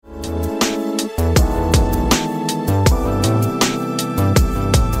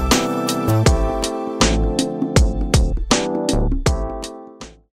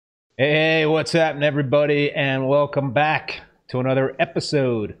what's happening, everybody, and welcome back to another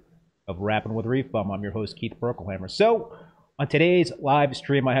episode of Rappin With ReefBum. I'm your host, Keith Berkelhamer. So, on today's live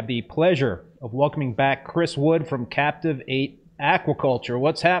stream, I have the pleasure of welcoming back Chris Wood from Captiv8 Aquaculture.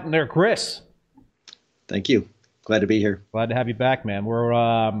 What's happening there, Chris? Thank you. Glad to be here. Glad to have you back, man.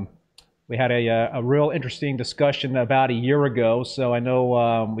 We had a real interesting discussion about a year ago, so I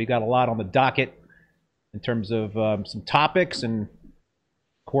know we got a lot on the docket in terms of some topics, and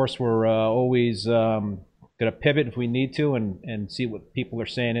of course we're always going to pivot if we need to and see what people are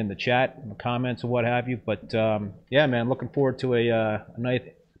saying in the chat and the comments and what have you. But yeah, man, looking forward to a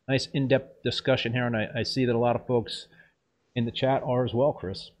nice in-depth discussion here, and I see that a lot of folks in the chat are as well,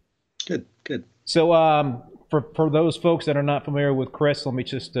 Chris. Good, good. So for those folks that are not familiar with Chris, let me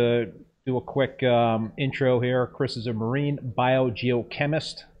just do a quick intro here. Chris is a marine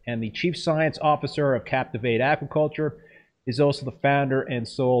biogeochemist and the Chief Science Officer of Captiv8 Aquaculture. He's also the founder and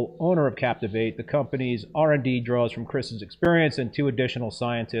sole owner of Captiv8. The company's R&D draws from Chris's experience and 2 additional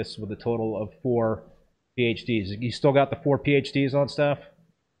scientists with a total of 4 PhDs. You still got the 4 PhDs on staff?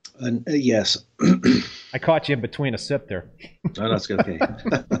 Yes. I caught you in between a sip there. Oh, that's okay.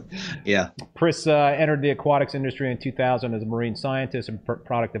 Yeah. Chris entered the aquatics industry in 2000 as a marine scientist and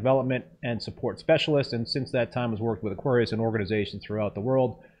product development and support specialist, and since that time has worked with aquarists and organizations throughout the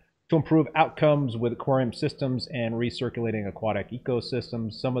world to improve outcomes with aquarium systems and recirculating aquatic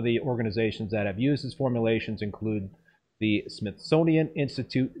ecosystems. Some of the organizations that have used his formulations include the Smithsonian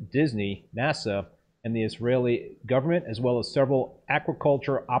Institute, Disney, NASA, and the Israeli government, as well as several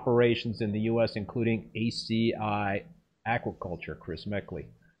aquaculture operations in the U.S., including ACI Aquaculture, Chris Meckley.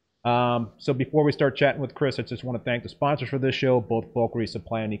 So before we start chatting with Chris, I just want to thank the sponsors for this show, both Bulk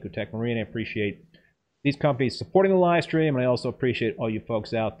Resupply and Ecotech Marine. I appreciate these companies supporting the live stream, and I also appreciate all you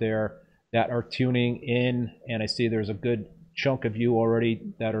folks out there that are tuning in. And I see there's a good chunk of you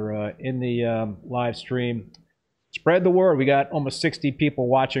already that are in the live stream. Spread the word. We got almost 60 people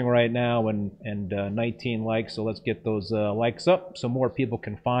watching right now and 19 likes, so let's get those likes up so more people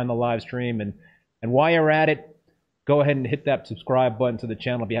can find the live stream. And while you're at it, go ahead and hit that subscribe button to the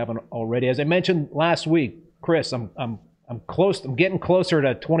channel if you haven't already. As I mentioned last week, Chris, I'm close. I'm getting closer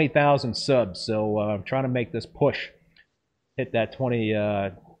to 20,000 subs, so I'm trying to make this push, hit that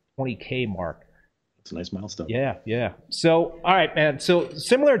 20K mark. That's a nice milestone. Yeah, yeah. So, all right, man. So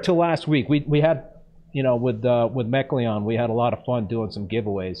similar to last week, we had, you know, with Meckley on, we had a lot of fun doing some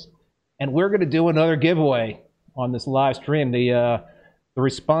giveaways, and we're going to do another giveaway on this live stream. The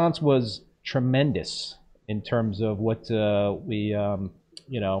response was tremendous in terms of what we,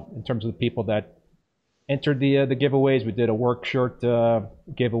 you know, in terms of the people that entered the giveaways. We did a work shirt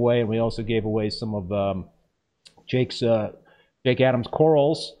giveaway, and we also gave away some of Jake Adams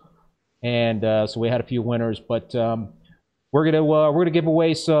corals, and so we had a few winners. But we're gonna give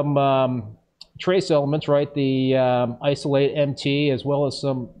away some trace elements, right? The Isolate MT, as well as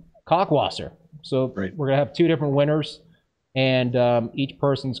some Kalkwasser. So right. We're gonna have 2 different winners, and each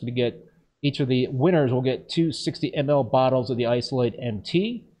person's gonna get. Each of the winners will get 2 60 ml bottles of the Isolate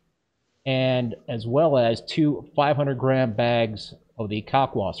MT, and as well as 2 500-gram bags of the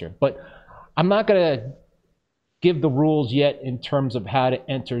Kalkwasser. But I'm not going to give the rules yet in terms of how to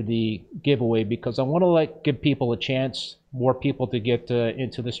enter the giveaway, because I want to give people a chance, more people to get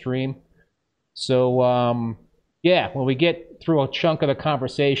into the stream. So yeah, when we get through a chunk of the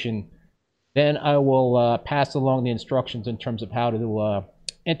conversation, then I will pass along the instructions in terms of how to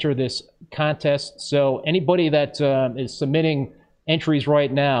enter this contest. So anybody that is submitting entries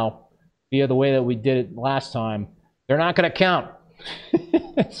right now via the way that we did it last time, they're not going to count.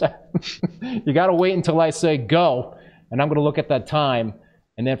 So, you got to wait until I say go, and I'm going to look at that time,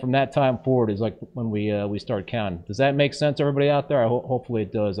 and then from that time forward is like when we start counting. Does that make sense, everybody out there? Hopefully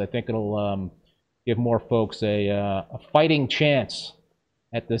it does. I think it'll give more folks a fighting chance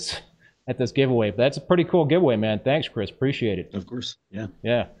at this giveaway. But that's a pretty cool giveaway, man. Thanks, Chris. Appreciate it. Of course. Yeah.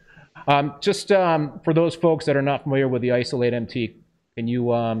 Yeah. Just for those folks that are not familiar with the Isolate MT, can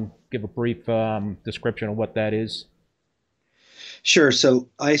you give a brief description of what that is? Sure. So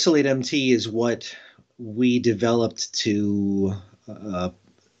Isolate MT is what we developed to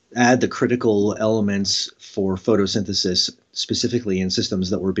add the critical elements for photosynthesis, specifically in systems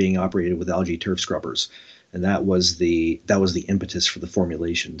that were being operated with algae turf scrubbers. And that was the impetus for the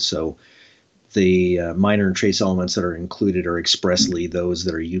formulation. So the minor and trace elements that are included are expressly those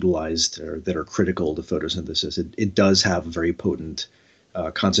that are utilized or that are critical to photosynthesis. It does have a very potent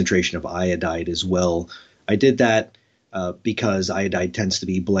concentration of iodide as well. I did that because iodide tends to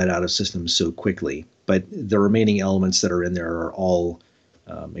be bled out of systems so quickly. But the remaining elements that are in there are all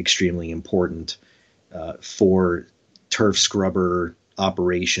extremely important for turf scrubber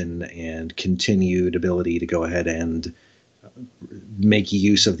operation and continued ability to go ahead and make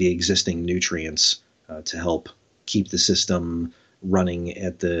use of the existing nutrients to help keep the system running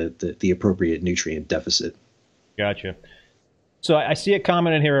at the appropriate nutrient deficit. Gotcha. So I see a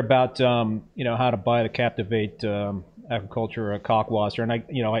comment in here about how to buy the Captiv8 Aquaculture Cockwater, and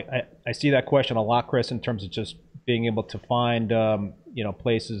I see that question a lot, Chris, in terms of just being able to find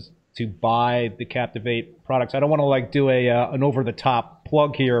places to buy the Captiv8 products. I don't want to do an over the top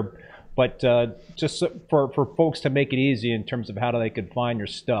plug here, but just for folks to make it easy in terms of how they could find your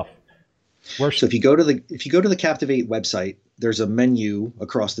stuff. So if you go to the Captiv8 website, there's a menu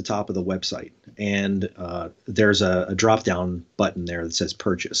across the top of the website, and there's a drop down button there that says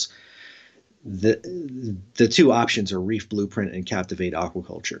purchase. The two options are Reef Blueprint and Captiv8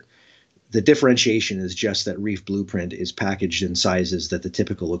 Aquaculture. The differentiation is just that Reef Blueprint is packaged in sizes that the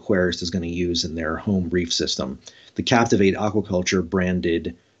typical aquarist is going to use in their home reef system. The Captiv8 Aquaculture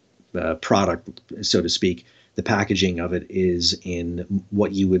branded product, so to speak, the packaging of it is in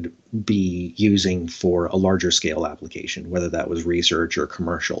what you would be using for a larger scale application, whether that was research or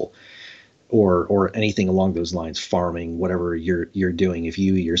commercial or anything along those lines, farming, whatever you're doing. If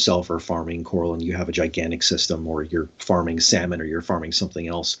you yourself are farming coral and you have a gigantic system, or you're farming salmon, or you're farming something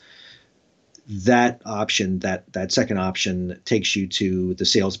else, that option, that second option, takes you to the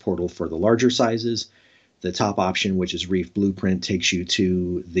sales portal for the larger sizes. The top option, which is Reef Blueprint, takes you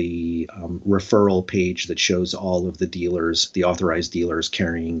to the referral page that shows all of the dealers, the authorized dealers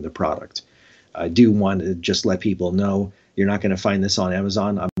carrying the product. I do want to just let people know, you're not going to find this on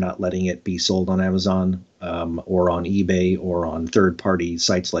Amazon. I'm not letting it be sold on Amazon or on eBay or on third-party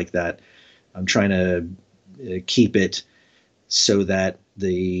sites like that. I'm trying to keep it so that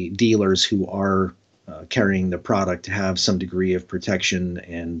the dealers who are carrying the product have some degree of protection,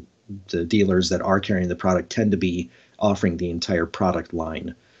 and the dealers that are carrying the product tend to be offering the entire product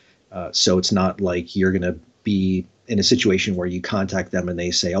line. So it's not like you're going to be in a situation where you contact them and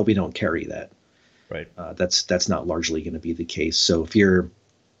they say, "Oh, we don't carry that." Right. That's not largely going to be the case. So if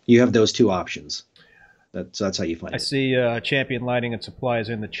you have those two options, that's how you find it. I see Champion Lighting and Supplies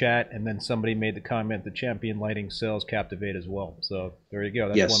in the chat, and then somebody made the comment that Champion Lighting sells Captiv8 as well. So there you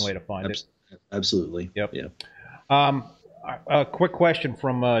go. That's one way to find it. Absolutely. Yep. Yeah. A quick question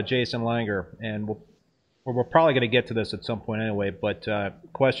from Jason Langer, and we're probably going to get to this at some point anyway, but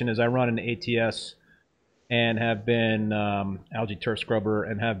question is, I run an ATS and have been algae turf scrubber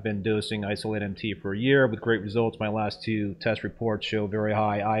and have been dosing Isolate MT for a year with great results. My last two test reports show very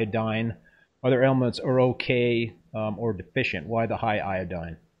high iodine. Other elements are okay or deficient. Why the high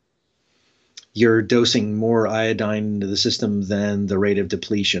iodine? You're dosing more iodine into the system than the rate of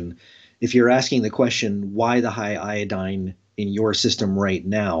depletion. If you're asking the question, why the high iodine in your system right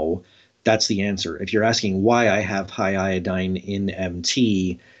now, that's the answer. If you're asking why I have high iodine in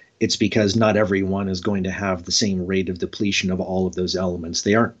MT, it's because not everyone is going to have the same rate of depletion of all of those elements.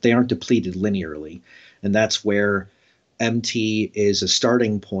 They aren't depleted linearly. And that's where MT is a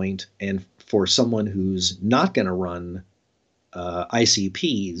starting point. And for someone who's not going to run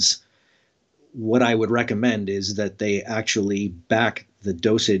ICPs, what I would recommend is that they actually back the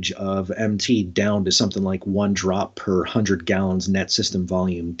dosage of MT down to something like 1 drop per 100 gallons net system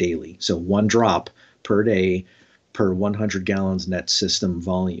volume daily. So 1 drop per day per 100 gallons net system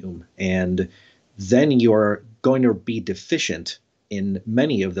volume. And then you're going to be deficient in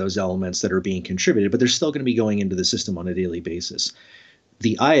many of those elements that are being contributed, but they're still going to be going into the system on a daily basis.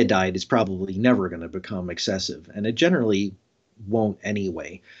 The iodide is probably never going to become excessive, and it generally won't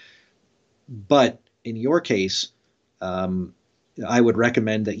anyway. But in your case, I would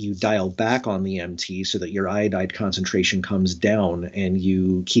recommend that you dial back on the MT so that your iodide concentration comes down, and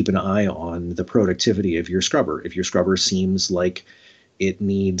you keep an eye on the productivity of your scrubber. If your scrubber seems like it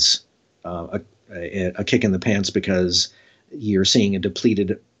needs a kick in the pants because you're seeing a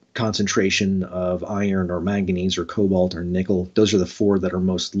depleted concentration of iron or manganese or cobalt or nickel, those are the 4 that are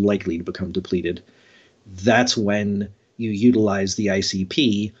most likely to become depleted. That's when you utilize the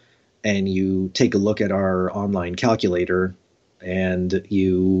ICP and you take a look at our online calculator and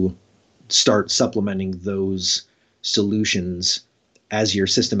you start supplementing those solutions as your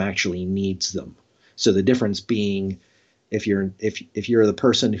system actually needs them. So the difference being, if you're the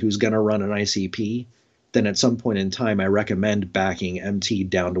person who's going to run an ICP, then at some point in time, I recommend backing MT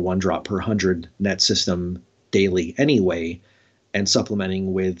down to 1 drop per 100 net system daily anyway, and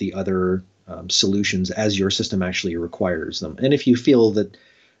supplementing with the other solutions as your system actually requires them. And if you feel that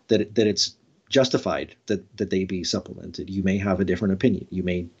it's justified that they be supplemented, you may have a different opinion. You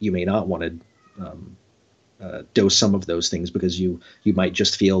may not want to dose some of those things because you might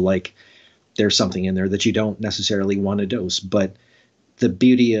just feel like there's something in there that you don't necessarily want to dose. But the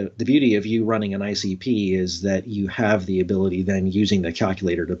beauty of you running an ICP is that you have the ability then using the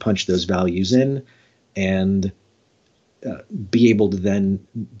calculator to punch those values in and be able to then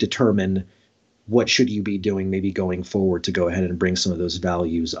determine what should you be doing maybe going forward to go ahead and bring some of those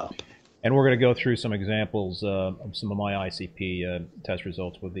values up. And we're going to go through some examples of some of my ICP test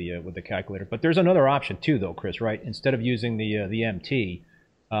results with the calculator. But there's another option too, though, Chris. Right? Instead of using the MT,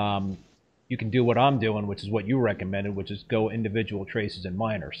 you can do what I'm doing, which is what you recommended, which is go individual traces and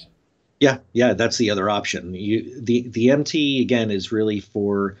minors. Yeah, that's the other option. The MT again is really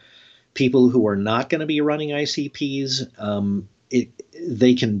for people who are not going to be running ICPs.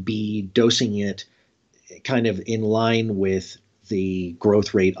 They can be dosing it kind of in line with the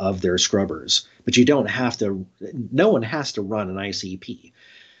growth rate of their scrubbers, but you don't have to. No one has to run an ICP.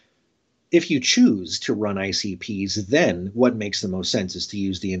 If you choose to run ICPs, then what makes the most sense is to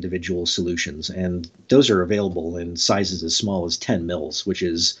use the individual solutions, and those are available in sizes as small as 10 mils, which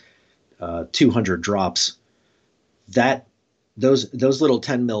is 200 drops. Those little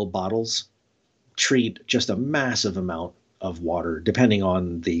 10 mil bottles treat just a massive amount of water, depending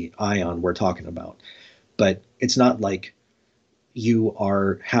on the ion we're talking about. But it's not like you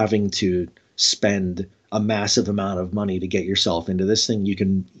are having to spend a massive amount of money to get yourself into this thing. You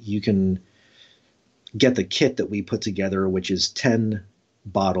can get the kit that we put together, which is 10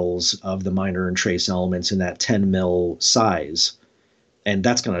 bottles of the minor and trace elements in that 10 mil size, and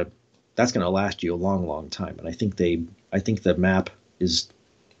that's gonna last you a long time. And I think the map is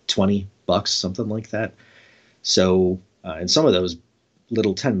 $20, something like that. So and some of those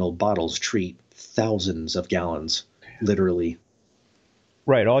little 10 mil bottles treat thousands of gallons, literally.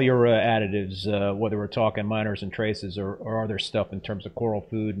 Right, all your additives, whether we're talking minors and traces or other stuff in terms of coral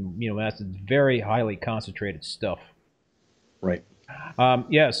food and amino acids, very highly concentrated stuff. Right.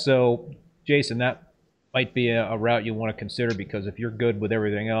 Yeah, so Jason, that might be a route you want to consider, because if you're good with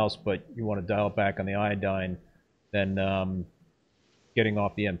everything else, but you want to dial it back on the iodine, then getting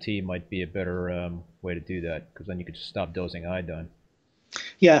off the MT might be a better way to do that, because then you could just stop dosing iodine.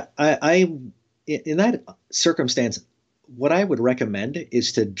 Yeah, I in that circumstance, what I would recommend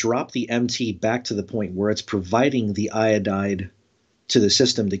is to drop the MT back to the point where it's providing the iodide to the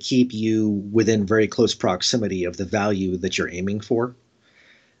system to keep you within very close proximity of the value that you're aiming for.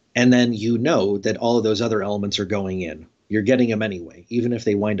 And then you know that all of those other elements are going in. You're getting them anyway, even if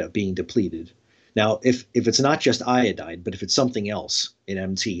they wind up being depleted. Now, if it's not just iodide, but if it's something else in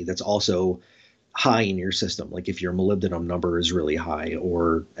MT that's also high in your system, like if your molybdenum number is really high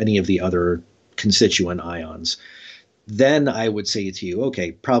or any of the other constituent ions, then I would say to you,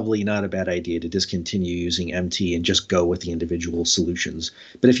 okay, probably not a bad idea to discontinue using MT and just go with the individual solutions.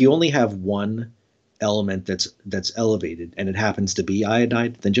 But if you only have one element that's elevated and it happens to be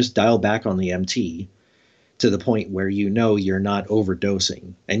iodide, then just dial back on the MT to the point where you know you're not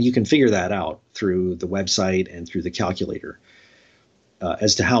overdosing. And you can figure that out through the website and through the calculator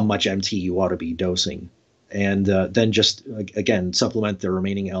as to how much MT you ought to be dosing. And then just, again, supplement the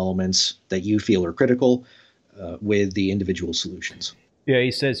remaining elements that you feel are critical with the individual solutions. Yeah,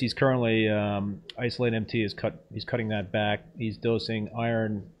 he says he's currently isolate MT he's cutting that back. He's dosing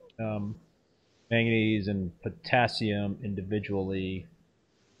iron, manganese, and potassium individually,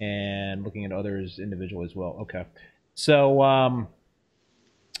 and looking at others individually as well. Okay, so a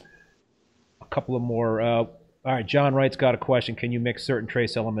couple of more. All right, John Wright's got a question. Can you mix certain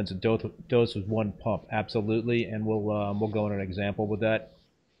trace elements and dose with one pump? Absolutely, and we'll go in an example with that.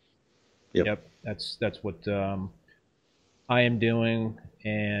 Yep, that's what I am doing,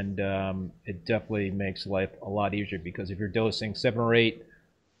 and it definitely makes life a lot easier, because if you're dosing 7 or 8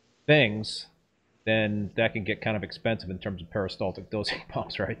 things, then that can get kind of expensive in terms of peristaltic dosing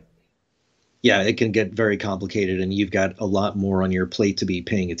pumps, right? Yeah, it can get very complicated, and you've got a lot more on your plate to be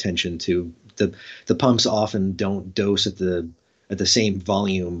paying attention to. The pumps often don't dose at the same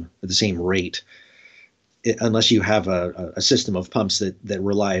volume, at the same rate, unless you have a system of pumps that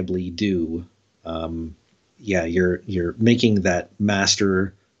reliably do. Yeah, you're making that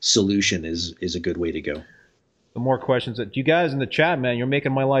master solution is a good way to go. Some more questions. You guys in the chat, man, you're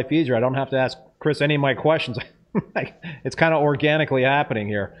making my life easier. I don't have to ask Chris any of my questions. It's kind of organically happening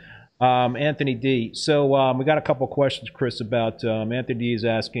here. Anthony D. So we got a couple questions, Chris, about Anthony D is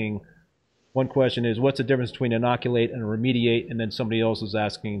asking. One question is, what's the difference between inoculate and remediate? And then somebody else is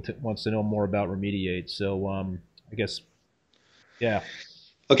asking, wants to know more about remediate. So I guess, yeah.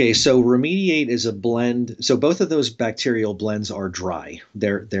 Okay, so remediate is a blend. So both of those bacterial blends are dry.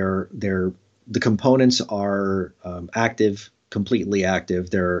 The components are active, completely active.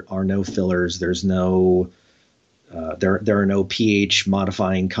 There are no fillers. There's no there are no pH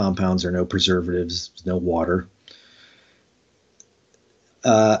modifying compounds or no preservatives, no water.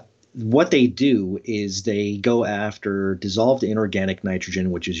 What they do is they go after dissolved inorganic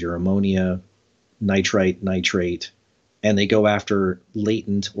nitrogen, which is your ammonia, nitrite, nitrate, and they go after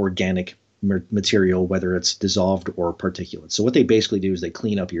latent organic material, whether it's dissolved or particulate. So what they basically do is they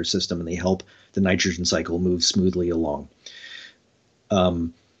clean up your system and they help the nitrogen cycle move smoothly along.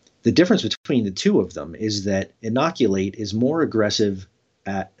 The difference between the two of them is that inoculate is more aggressive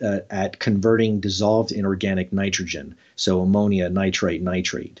at converting dissolved inorganic nitrogen, so ammonia, nitrite,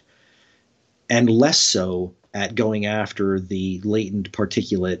 nitrate, and less so at going after the latent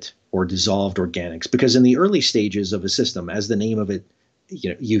particulate or dissolved organics. Because in the early stages of a system, as the name of it,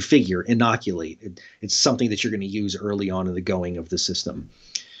 you figure, inoculate, it's something that you're going to use early on in the going of the system.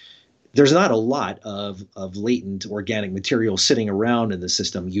 There's not a lot of latent organic material sitting around in the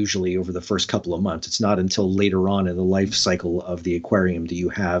system usually over the first couple of months. It's not until later on in the life cycle of the aquarium do you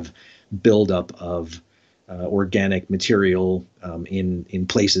have buildup of organic material in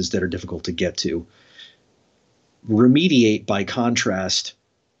places that are difficult to get to. Remediate, by contrast,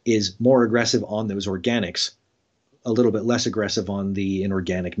 is more aggressive on those organics, a little bit less aggressive on the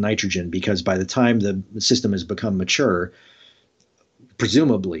inorganic nitrogen, because by the time the system has become mature,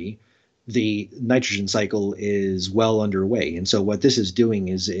 presumably, the nitrogen cycle is well underway. And so what this is doing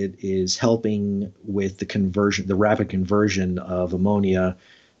is it is helping with the conversion, the rapid conversion of ammonia,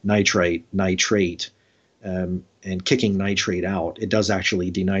 nitrite, nitrate, and kicking nitrate out. It does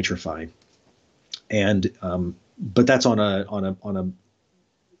actually denitrify. And but that's on a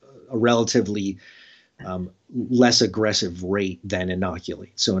relatively less aggressive rate than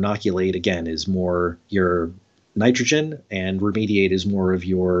inoculate. So inoculate, again, is more your nitrogen, and remediate is more of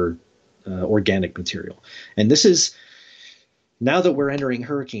your organic material. And this is, now that we're entering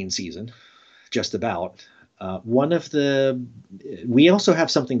hurricane season, just about, we also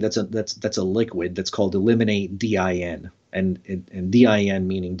have something that's a liquid that's called Eliminate DIN, and DIN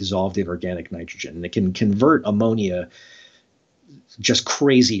meaning dissolved inorganic nitrogen. And it can convert ammonia just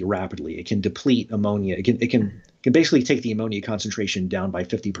crazy rapidly. It can deplete ammonia. It can basically take the ammonia concentration down by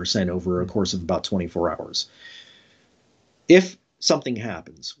 50% over a course of about 24 hours. If something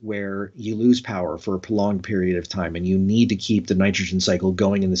happens where you lose power for a prolonged period of time and you need to keep the nitrogen cycle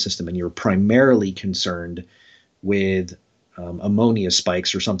going in the system, and you're primarily concerned with ammonia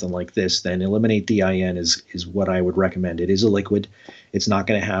spikes or something like this, then Eliminate DIN is what I would recommend. It is a liquid. It's not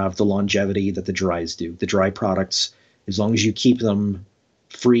going to have the longevity that the dries do. The dry products, as long as you keep them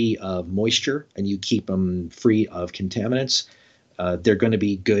free of moisture and you keep them free of contaminants, they're going to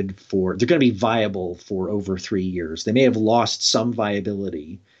be viable for over 3 years. They may have lost some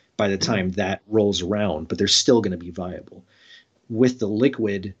viability by the time that rolls around, but they're still going to be viable. With the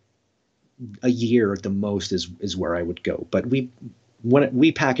liquid, a year at the most is where I would go. But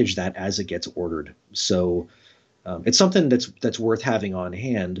we package that as it gets ordered, so it's something that's worth having on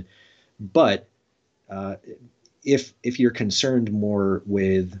hand. But if you're concerned more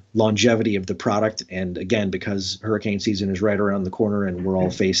with longevity of the product, and again, because hurricane season is right around the corner and we're all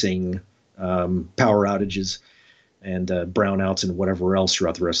facing power outages and brownouts and whatever else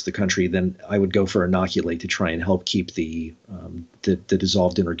throughout the rest of the country, then I would go for inoculate to try and help keep the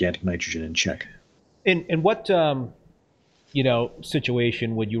dissolved inorganic nitrogen in check. In what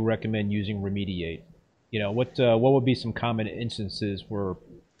situation would you recommend using remediate? What would be some common instances where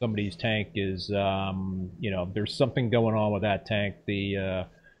somebody's tank is, there's something going on with that tank. The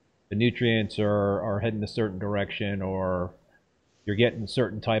nutrients are heading a certain direction, or you're getting a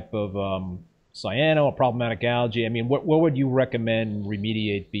certain type of cyano, or problematic algae. I mean, what would you recommend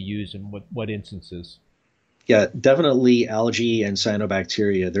remediate be used in what instances? Yeah, definitely algae and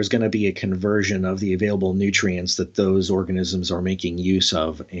cyanobacteria. There's going to be a conversion of the available nutrients that those organisms are making use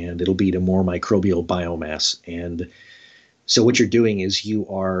of, and it'll be to more microbial biomass. And so what you're doing is you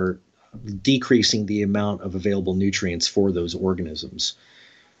are decreasing the amount of available nutrients for those organisms.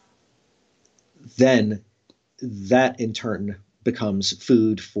 Then that in turn becomes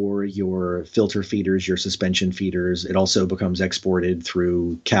food for your filter feeders, your suspension feeders. It also becomes exported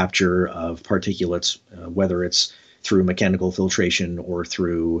through capture of particulates, whether it's through mechanical filtration or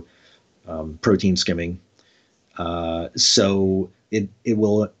through protein skimming. So it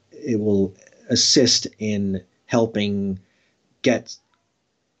will assist in helping get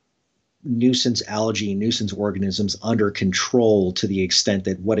nuisance algae, nuisance organisms under control, to the extent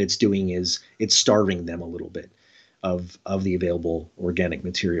that what it's doing is it's starving them a little bit of the available organic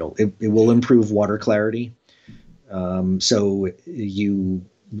material. It will improve water clarity. So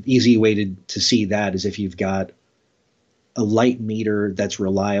easy way to see that is if you've got a light meter that's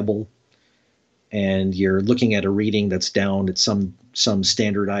reliable and you're looking at a reading that's down at some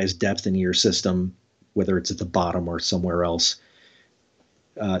standardized depth in your system, whether it's at the bottom or somewhere else,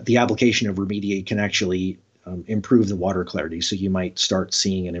 the application of remediate can actually improve the water clarity. So you might start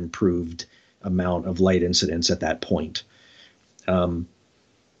seeing an improved amount of light incidence at that point.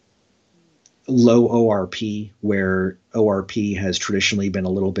 Low ORP, where ORP has traditionally been a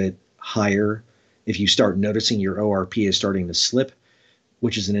little bit higher, if you start noticing your ORP is starting to slip,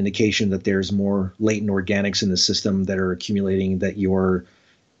 which is an indication that there's more latent organics in the system that are accumulating that you're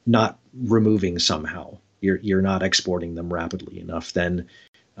not removing somehow, you're not exporting them rapidly enough, then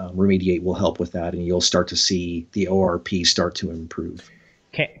remediate will help with that, and you'll start to see the ORP start to improve.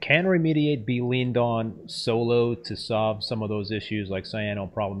 Can remediate be leaned on solo to solve some of those issues like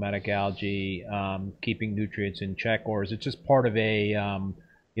cyano problematic algae, keeping nutrients in check, or is it just part of a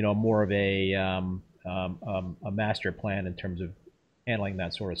more of a master plan in terms of handling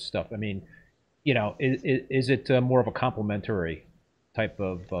that sort of stuff? I mean, is it more of a complementary type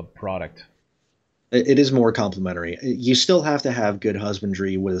of product? It is more complementary. You still have to have good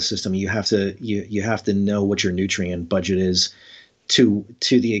husbandry with a system. You have to know what your nutrient budget is, to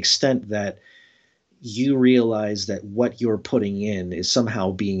the extent that you realize that what you're putting in is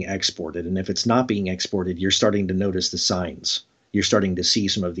somehow being exported. And if it's not being exported, you're starting to notice the signs. You're starting to see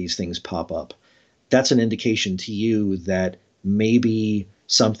some of these things pop up. That's an indication to you that maybe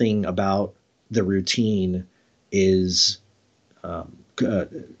something about the routine is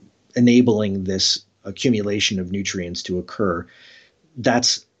enabling this accumulation of nutrients to occur.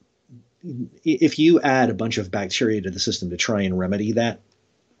 That's if you add a bunch of bacteria to the system to try and remedy that,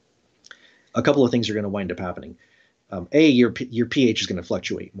 a couple of things are going to wind up happening. Your pH is going to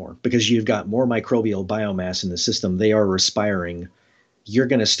fluctuate more because you've got more microbial biomass in the system. They are respiring. You're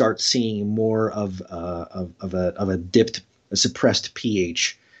going to start seeing more of a suppressed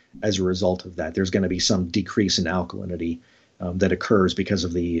pH as a result of that. There's going to be some decrease in alkalinity that occurs because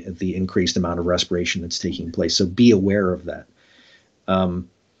of the increased amount of respiration that's taking place. So be aware of that.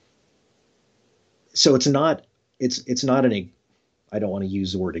 So it's not an, I don't want to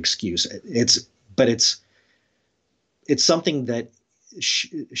use the word excuse. But it's something that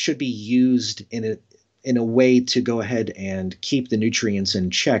should be used in a way to go ahead and keep the nutrients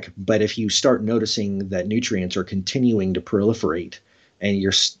in check. But if you start noticing that nutrients are continuing to proliferate, and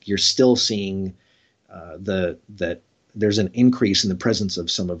you're still seeing that there's an increase in the presence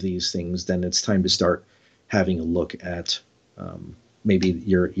of some of these things, then it's time to start having a look at maybe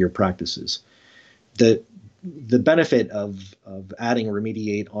your practices. The benefit of adding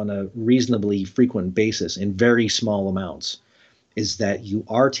remediate on a reasonably frequent basis in very small amounts is that you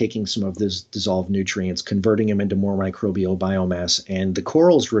are taking some of those dissolved nutrients, converting them into more microbial biomass, and the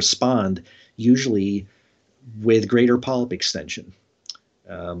corals respond usually with greater polyp extension.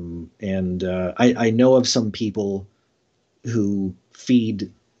 I know of some people who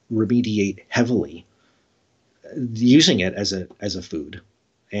feed remediate heavily, using it as a food,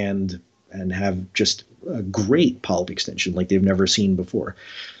 and have just a great polyp extension like they've never seen before.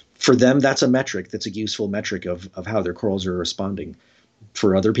 For them, that's a metric. That's a useful metric of how their corals are responding.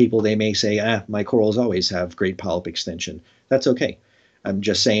 For other people, they may say, my corals always have great polyp extension. That's okay. I'm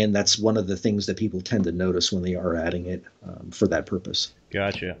just saying that's one of the things that people tend to notice when they are adding it for that purpose.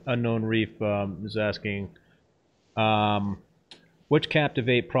 Gotcha. Unknown Reef is asking, which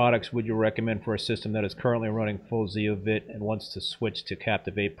Captiv8 products would you recommend for a system that is currently running full zeovit and wants to switch to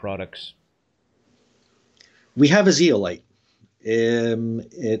Captiv8 products? We have a zeolite. It's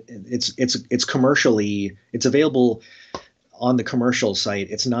commercially, it's available on the commercial site.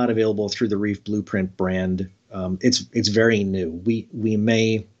 It's not available through the Reef Blueprint brand. It's very new. We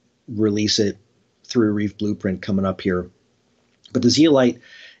may release it through Reef Blueprint coming up here, but the zeolite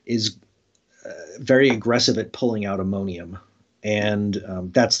is very aggressive at pulling out ammonium, and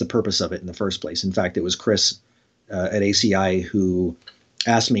that's the purpose of it in the first place. In fact, it was Chris at ACI who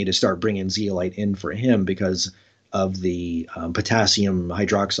asked me to start bringing zeolite in for him because of the potassium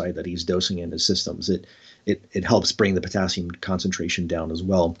hydroxide that he's dosing in his systems. It helps bring the potassium concentration down as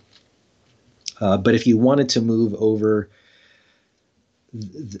well. But if you wanted to move over,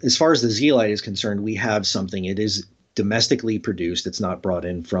 as far as the zeolite is concerned, we have something. It is domestically produced. It's not brought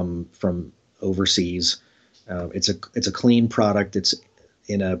in from overseas. It's a clean product. It's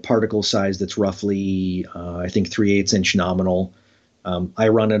in a particle size that's roughly, I think, 3/8 inch nominal. I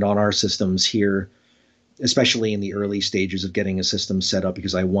run it on our systems here, especially in the early stages of getting a system set up,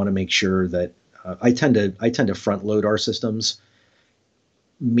 because I want to make sure that I tend to front load our systems,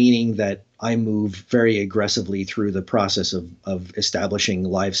 meaning that I move very aggressively through the process of establishing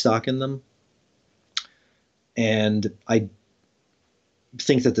livestock in them. And I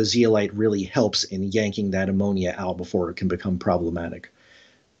think that the zeolite really helps in yanking that ammonia out before it can become problematic.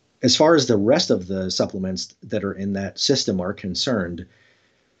 As far as the rest of the supplements that are in that system are concerned,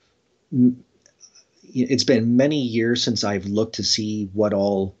 it's been many years since I've looked to see what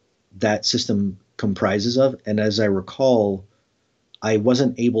all that system comprises of. And as I recall, I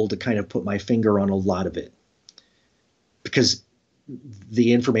wasn't able to kind of put my finger on a lot of it because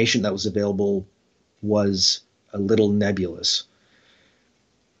the information that was available was a little nebulous.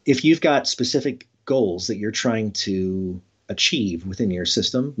 If you've got specific goals that you're trying to achieve within your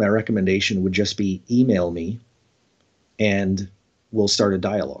system, my recommendation would just be email me and we'll start a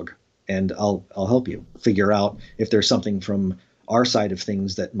dialogue, and I'll help you figure out if there's something from our side of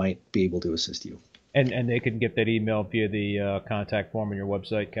things that might be able to assist you. And they can get that email via the contact form on your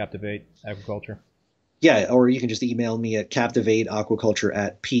website, Captiv8 Aquaculture? Yeah, or you can just email me at Captiv8 Aquaculture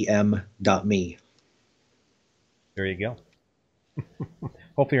at pm.me. There you go.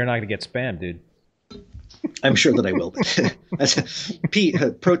 Hopefully you're not going to get spammed, dude. I'm sure that I will.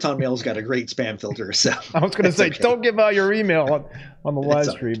 Proton Mail's got a great spam filter, so I was going to say, okay. Don't give out your email on the live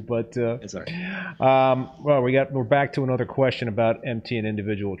stream, but it's all right. Well, we're back to another question about MT and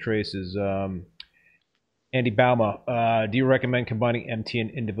individual traces. Andy Bauma, do you recommend combining MT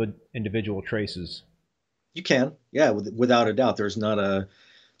and individual traces? You can, yeah, without a doubt. There's nothing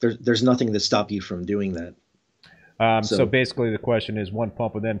that stop you from doing that. So basically the question is one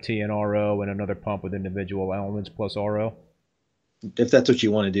pump with MT and RO and another pump with individual elements plus RO? If that's what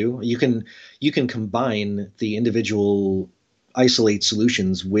you want to do, you can combine the individual isolate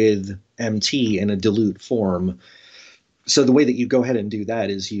solutions with MT in a dilute form. So the way that you go ahead and do that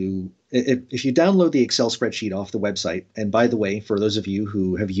is if you download the Excel spreadsheet off the website, and by the way, for those of you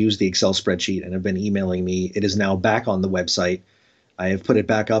who have used the Excel spreadsheet and have been emailing me, it is now back on the website. I have put it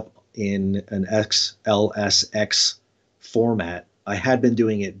back up in an XLSX format. I had been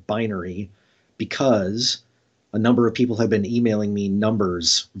doing it binary because a number of people have been emailing me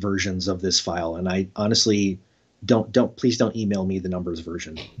numbers versions of this file, and I honestly please don't email me the numbers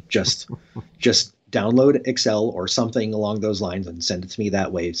version. Just download Excel or something along those lines and send it to me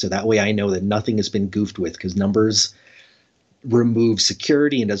that way. So that way I know that nothing has been goofed with, because numbers remove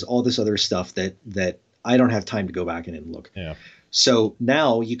security and does all this other stuff that I don't have time to go back in and look. Yeah. So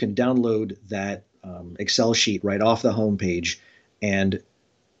now you can download that Excel sheet right off the homepage, and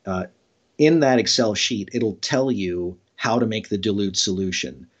in that Excel sheet, it'll tell you how to make the dilute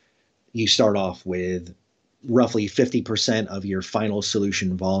solution. You start off with roughly 50% of your final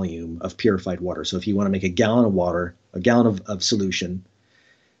solution volume of purified water. So if you want to make a gallon of water, a gallon of solution,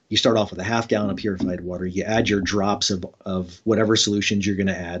 you start off with a half gallon of purified water. You add your drops of whatever solutions you're going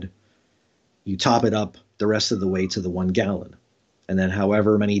to add. You top it up the rest of the way to the 1 gallon. And then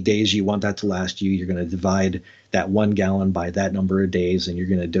however many days you want that to last you, you're going to divide that 1 gallon by that number of days, and you're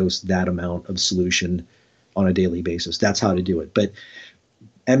going to dose that amount of solution on a daily basis. That's how to do it. But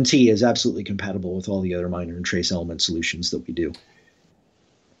MT is absolutely compatible with all the other minor and trace element solutions that we do.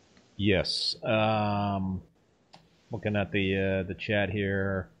 Yes. Looking at the chat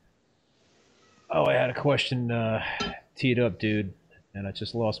here. Oh, I had a question teed up, dude, and I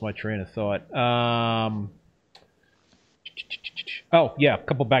just lost my train of thought. Oh, yeah, a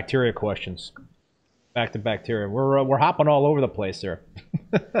couple bacteria questions. Back to bacteria. We're hopping all over the place there.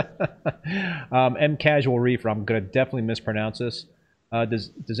 M casual reefer. I'm going to definitely mispronounce this.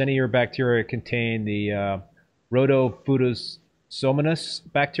 Does any of your bacteria contain the Rhodophytosomonas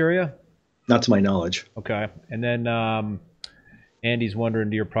bacteria? Not to my knowledge. Okay. And then Andy's wondering,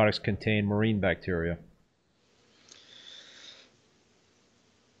 do your products contain marine bacteria?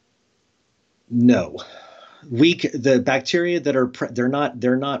 No. The bacteria that are they're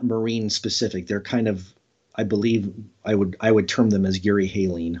not marine specific. They're kind of, I believe I would term them as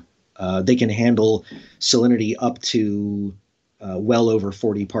euryhaline. They can handle salinity up to well over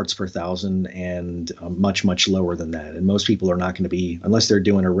 40 parts per thousand, and much lower than that. And most people are not going to be, unless they're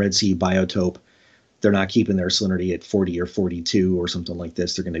doing a Red Sea biotope, they're not keeping their salinity at 40 or 42 or something like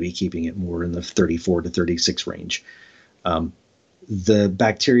this. They're going to be keeping it more in the 34 to 36 range. The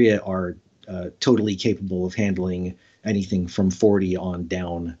bacteria are totally capable of handling anything from 40 on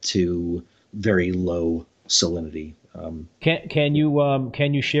down to very low salinity. Can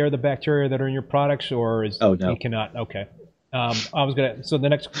you share the bacteria that are in your products, or oh no, you cannot? Okay. So the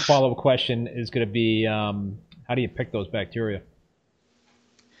next follow-up question is going to be, how do you pick those bacteria?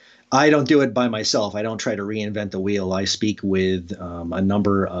 I don't do it by myself. I don't try to reinvent the wheel. I speak with a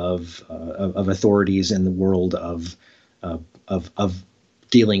number of authorities in the world of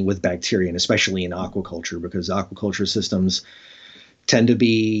dealing with bacteria, and especially in aquaculture, because aquaculture systems tend to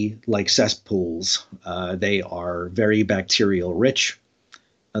be like cesspools. They are very bacterial rich,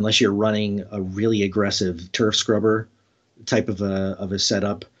 unless you're running a really aggressive turf scrubber type of a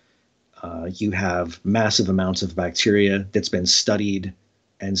setup. You have massive amounts of bacteria that's been studied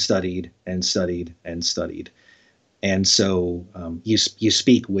and studied and studied and studied. And so you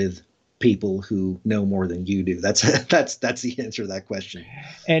speak with people who know more than you do. That's the answer to that question.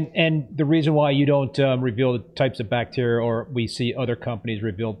 And the reason why you don't reveal the types of bacteria, or we see other companies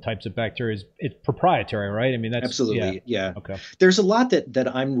reveal types of bacteria, is it's proprietary, right? I mean, that's absolutely, yeah. Okay. There's a lot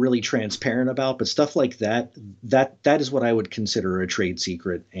that I'm really transparent about, but stuff like that is what I would consider a trade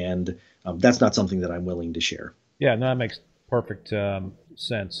secret, and that's not something that I'm willing to share. Yeah, no, that makes perfect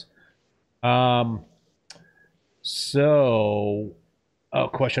sense. Um, so, a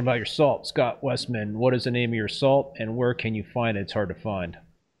question about your salt, Scott Westman. What is the name of your salt, and where can you find it? It's hard to find.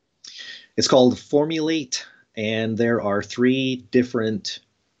 It's called Formulate, and there are 3 different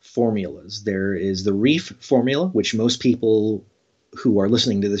formulas. There is the reef formula, which most people who are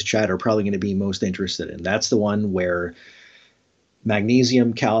listening to this chat are probably going to be most interested in. That's the one where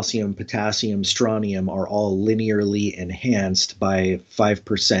magnesium, calcium, potassium, strontium are all linearly enhanced by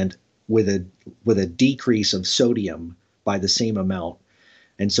 5% with a decrease of sodium by the same amount.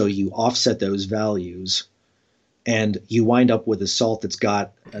 And so you offset those values and you wind up with a salt that's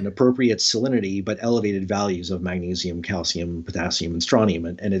got an appropriate salinity but elevated values of magnesium, calcium, potassium, and strontium.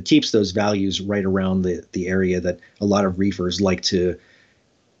 And it keeps those values right around the area that a lot of reefers like to,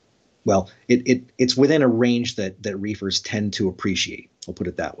 well, it's within a range that reefers tend to appreciate. I'll put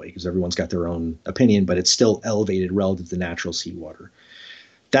it that way, because everyone's got their own opinion, but it's still elevated relative to natural seawater.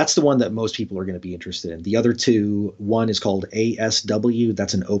 That's the one that most people are going to be interested in. The other 2, one is called ASW.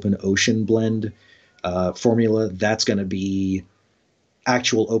 That's an open ocean blend formula. That's going to be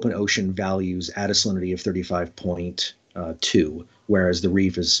actual open ocean values at a salinity of 35.2, whereas the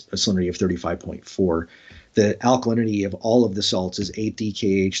reef is a salinity of 35.4. The alkalinity of all of the salts is 8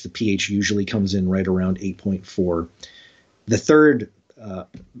 DKH. The pH usually comes in right around 8.4. The third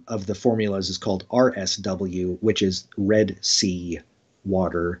of the formulas is called RSW, which is Red Sea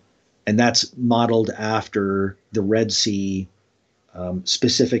water, and that's modeled after the Red Sea,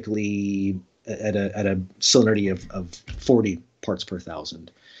 specifically at a salinity of 40 parts per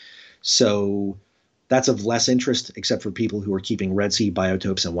thousand. So that's of less interest, except for people who are keeping Red Sea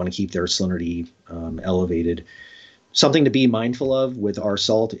biotopes and want to keep their salinity elevated. Something to be mindful of with our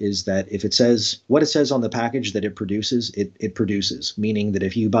salt is that if it says what it says on the package that it produces, it produces, meaning that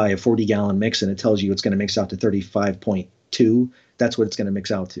if you buy a 40-gallon mix and it tells you it's going to mix out to 35.2, that's what it's going to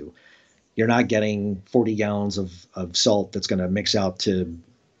mix out to. You're not getting 40 gallons of salt that's going to mix out to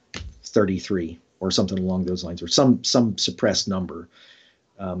 33 or something along those lines, or some suppressed number.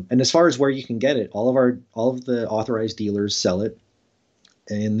 And as far as where you can get it, all of the authorized dealers sell it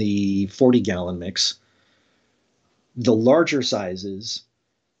in the 40-gallon mix. The larger sizes,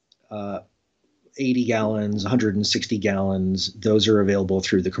 80 gallons, 160 gallons, those are available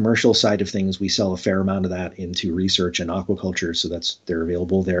through the commercial side of things. We sell a fair amount of that into research and aquaculture, so they're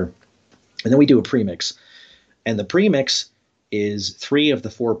available there. And then we do a premix. And the premix is 3 of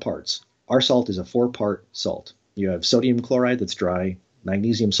the 4 parts. Our salt is a 4-part salt. You have sodium chloride that's dry,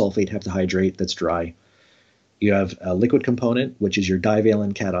 magnesium sulfate heptahydrate that's dry. You have a liquid component, which is your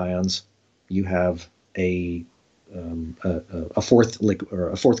divalent cations. You have a fourth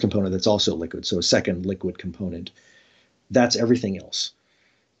component that's also liquid, so a second liquid component. That's everything else.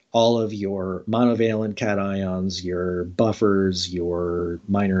 All of your monovalent cations, your buffers, your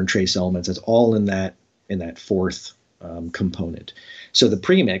minor and trace elements, it's all in that fourth component. So the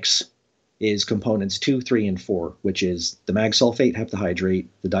premix is components 2, 3, and 4, which is the mag sulfate heptahydrate,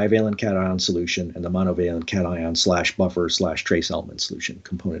 the divalent cation solution, and the monovalent cation / buffer / trace element solution,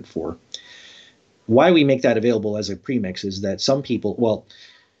 component 4. Why we make that available as a premix is that some people, well,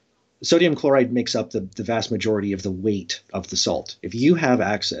 sodium chloride makes up the vast majority of the weight of the salt. If you have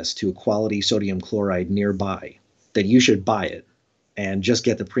access to a quality sodium chloride nearby, then you should buy it and just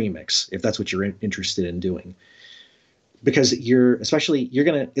get the premix if that's what you're interested in doing. Because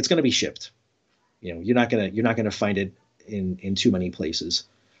it's gonna be shipped. You know, you're not gonna find it in too many places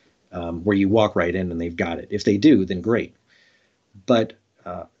where you walk right in and they've got it. If they do, then great. But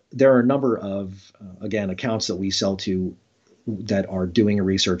there are a number of again accounts that we sell to that are doing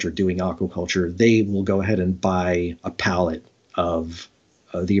research or doing aquaculture. They will go ahead and buy a pallet of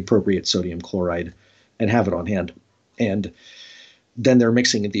the appropriate sodium chloride and have it on hand, and then they're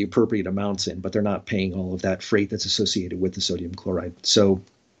mixing the appropriate amounts in, but they're not paying all of that freight that's associated with the sodium chloride. So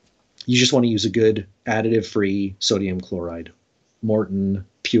you just want to use a good additive-free sodium chloride. Morton,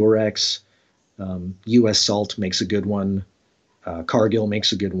 Purex, US Salt makes a good one. Cargill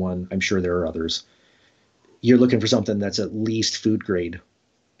makes a good one. I'm sure there are others. You're looking for something that's at least food grade,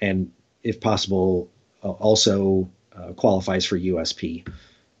 and if possible, also qualifies for USP,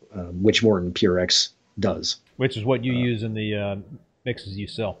 which Morton Purex does. Which is what you use in the mixes you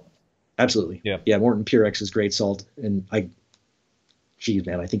sell. Absolutely. Yeah. Yeah, Morton Purex is great salt. And geez,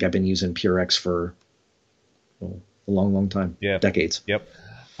 man, I think I've been using Purex for a long, long time, Yeah. decades. Yep.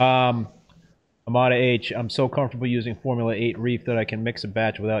 Um, Amada H, I'm so comfortable using Formula 8 Reef that I can mix a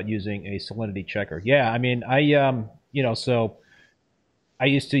batch without using a salinity checker. Yeah, I mean, so I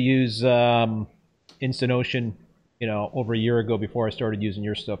used to use Instant Ocean, over a year ago before I started using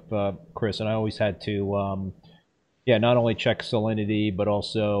your stuff, Chris, and I always had to, not only check salinity but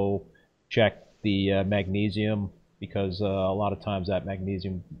also check the magnesium because a lot of times that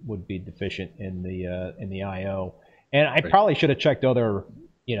magnesium would be deficient in the IO, and I Right. probably should have checked other,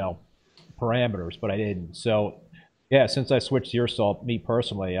 you know, parameters, but I didn't. So, yeah, since I switched to your salt, me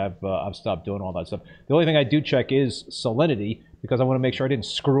personally, I've stopped doing all that stuff. The only thing I do check is salinity because I want to make sure I didn't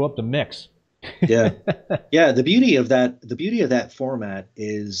screw up the mix. Yeah. Yeah. The beauty of that format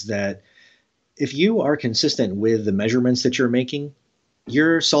is that if you are consistent with the measurements that you're making,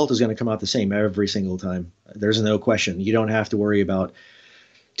 your salt is going to come out the same every single time. There's no question. You don't have to worry about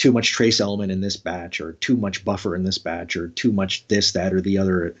too much trace element in this batch or too much buffer in this batch or too much this, that, or the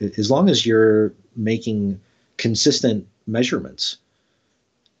other. As long as you're making consistent measurements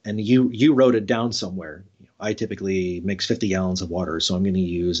and you wrote it down somewhere. I typically mix 50 gallons of water, so I'm going to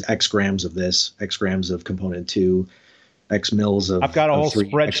use X grams of this, X grams of component two, X mils I've got a of whole three,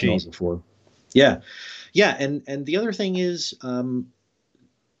 X spreadsheet. mils of four. Yeah, yeah, and the other thing is,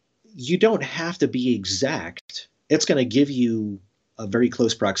 you don't have to be exact. It's going to give you a very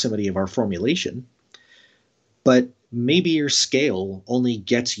close proximity of our formulation, but maybe your scale only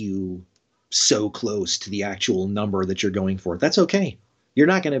gets you so close to the actual number that you're going for. That's okay. You're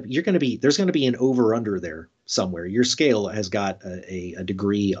going to be, there's going to be an over under there somewhere. Your scale has got a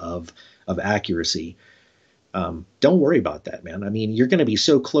degree of accuracy. Don't worry about that, man. I mean, you're going to be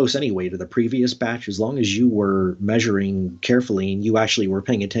so close anyway to the previous batch as long as you were measuring carefully and you actually were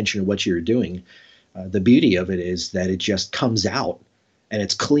paying attention to what you're doing. The beauty of it is that it just comes out and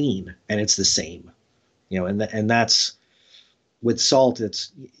it's clean and it's the same, and that's with salt.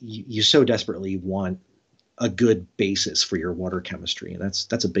 It's you so desperately want a good basis for your water chemistry, and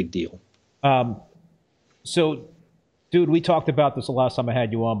that's a big deal. Um, so, dude, we talked about this the last time I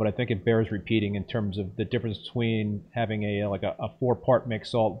had you on, but I think it bears repeating in terms of the difference between having a 4-part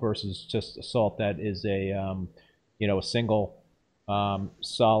mixed salt versus just a salt that is a single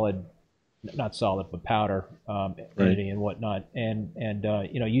solid, not solid but powder Right. entity and whatnot. And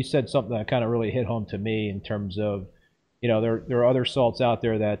you said something that kind of really hit home to me in terms of, there are other salts out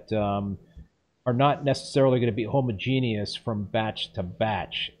there that are not necessarily going to be homogeneous from batch to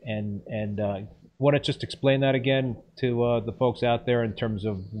batch. And want to just explain that again to the folks out there in terms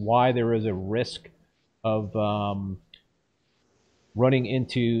of why there is a risk of running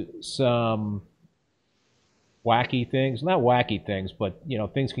into some wacky things, not wacky things, but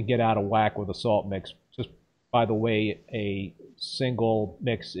things can get out of whack with a salt mix just by the way a single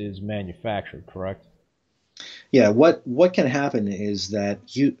mix is manufactured, correct? Yeah, what can happen is that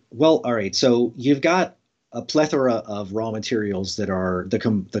all right, so you've got a plethora of raw materials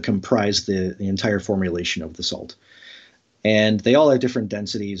that comprise the entire formulation of the salt. And they all have different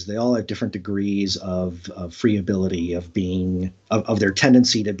densities, they all have different degrees of friability, of their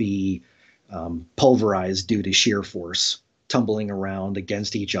tendency to be pulverized due to shear force, tumbling around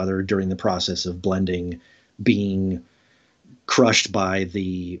against each other during the process of blending, being crushed by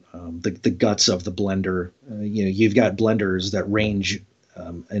the guts of the blender. You've got blenders that range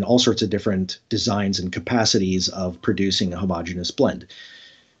in all sorts of different designs and capacities of producing a homogeneous blend.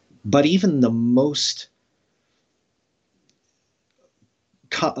 But even the most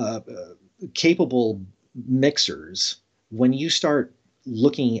capable mixers, when you start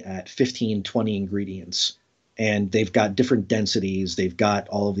looking at 15, 20 ingredients and they've got different densities, they've got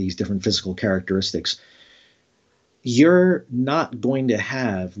all of these different physical characteristics, you're not going to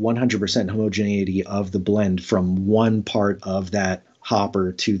have 100% homogeneity of the blend from one part of that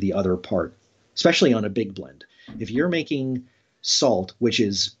hopper to the other part, especially on a big blend. If you're making salt, which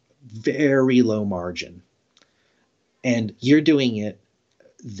is very low margin, and you're doing it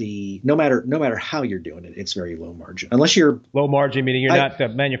no matter how you're doing it, it's very low margin. Unless you're Low margin meaning I the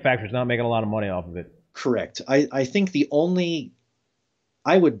manufacturer's not making a lot of money off of it. correct. I think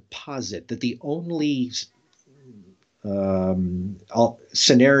I would posit that the only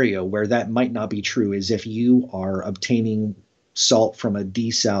scenario where that might not be true is if you are obtaining salt from a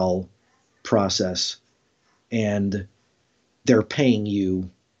desal process and they're paying you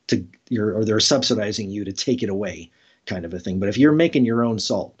or they're subsidizing you to take it away, kind of a thing. But if you're making your own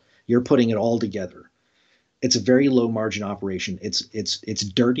salt, you're putting it all together. It's a very low margin operation. It's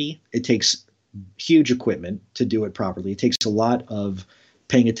dirty. It takes huge equipment to do it properly. It takes a lot of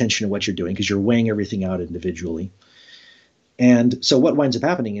paying attention to what you're doing because you're weighing everything out individually. And so what winds up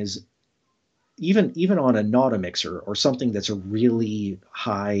happening is even on a Nautomixer or something that's a really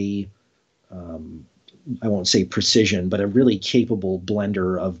high, I won't say precision, but a really capable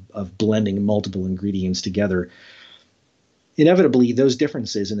blender of blending multiple ingredients together, inevitably those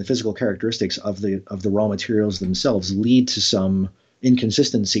differences in the physical characteristics of the raw materials themselves lead to some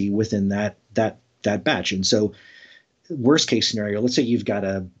inconsistency within that batch. And so worst case scenario, let's say you've got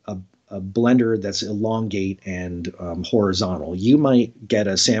a blender that's elongate and horizontal. You might get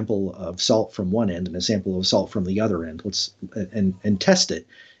a sample of salt from one end and a sample of salt from the other end. And test it,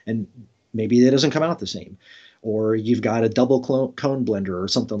 and maybe it doesn't come out the same. Or you've got a double cone blender or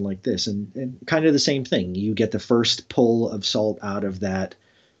something like this, and kind of the same thing. You get the first pull of salt out of that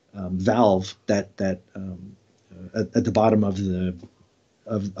valve that at the bottom of the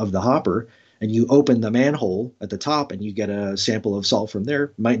hopper, and you open the manhole at the top and you get a sample of salt from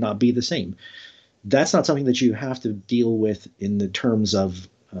there. Might not be the same. That's not something that you have to deal with in the terms of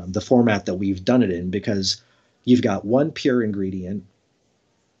the format that we've done it in, because you've got one pure ingredient,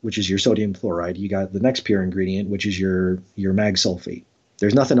 which is your sodium chloride. You got the next pure ingredient, which is your mag sulfate.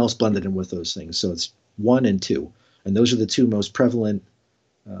 There's nothing else blended in with those things. So it's 1 and 2. And those are the two most prevalent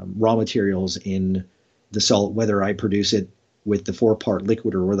raw materials in the salt, whether I produce it with the 4-part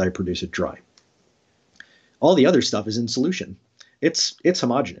liquid or whether I produce it dry. All the other stuff is in solution. It's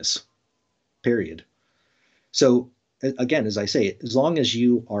homogeneous, period. So again, as I say, as long as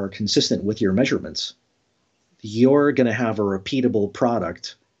you are consistent with your measurements, you're going to have a repeatable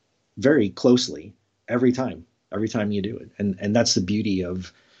product very closely every time you do it. And that's the beauty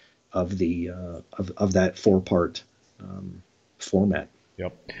of that 4-part format.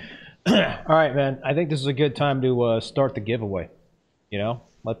 Yep. All right, man. I think this is a good time to start the giveaway. Sure.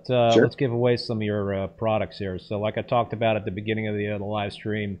 Let's give away some of your products here. So, like I talked about at the beginning of the live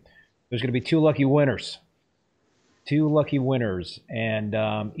stream, there's going to be 2 lucky winners. 2 lucky winners, and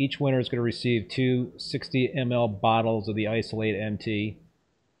each winner is going to receive 2 60 ml bottles of the Isolate MT,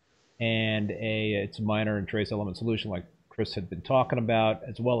 and it's a minor and trace element solution, like Chris had been talking about,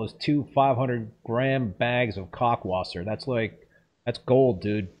 as well as 2 500-gram bags of Kalkwasser. That's gold,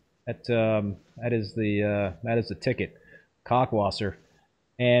 dude. That is the ticket, Kalkwasser.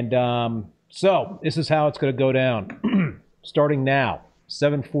 And so this is how it's going to go down. Starting now,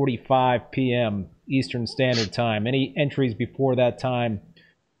 7:45 p.m. Eastern Standard Time. Any entries before that time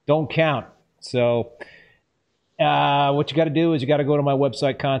don't count. So what you got to do is you got to go to my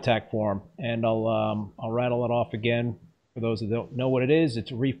website contact form, and I'll rattle it off again for those that don't know what it is.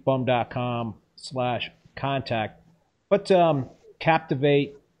 It's reefbum.com/contact. But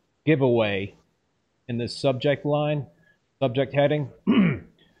Captiv8 giveaway in this subject heading.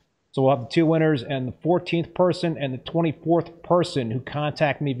 So we'll have the 2 winners, and the 14th person and the 24th person who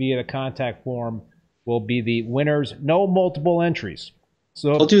contact me via the contact form will be the winners. No multiple entries.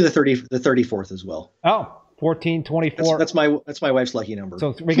 So I'll do the 34th as well. Oh, 14, 24. That's my wife's lucky number.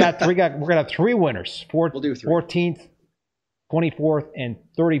 So we're gonna have 3 winners. We'll do 3. 14th, 24th, and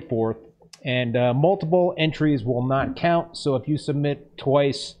 34th. And multiple entries will not count. So if you submit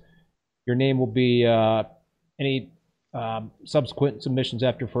twice, your name will be any subsequent submissions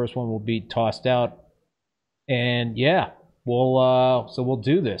after first one will be tossed out. And yeah, we'll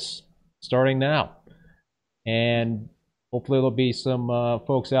do this starting now, and hopefully there'll be some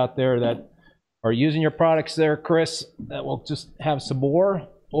folks out there that are using your products there, Chris, that will just have some more,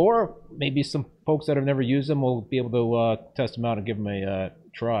 or maybe some folks that have never used them will be able to test them out and give them a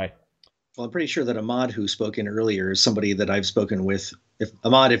try. Well, I'm pretty sure that Ahmad, who spoke in earlier, is somebody that I've spoken with.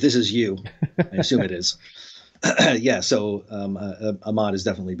 Ahmad, if this is you, I assume it is. Yeah, so Ahmad has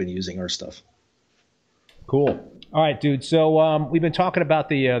definitely been using our stuff. Cool. All right, dude. So we've been talking about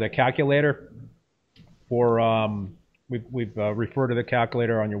the calculator. We've referred to the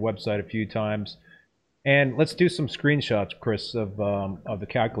calculator on your website a few times, and let's do some screenshots, Chris, of the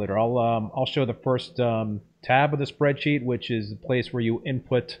calculator. I'll show the first tab of the spreadsheet, which is the place where you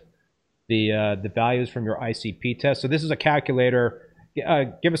input the values from your ICP test. So this is a calculator.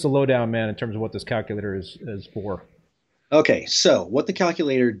 Give us a lowdown, man, in terms of what this calculator is for. Okay, so what the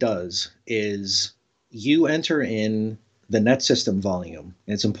calculator does is you enter in the net system volume.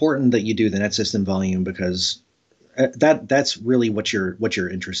 And it's important that you do the net system volume because that's really what you're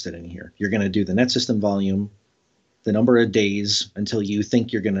interested in here. You're going to do the net system volume, the number of days until you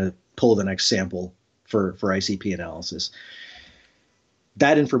think you're going to pull the next sample for ICP analysis.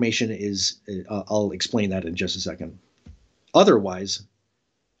 That information is, I'll explain that in just a second. Otherwise,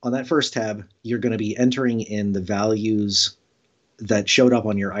 on that first tab, you're going to be entering in the values that showed up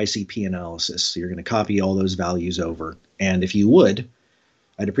on your ICP analysis. So you're going to copy all those values over. And if you would,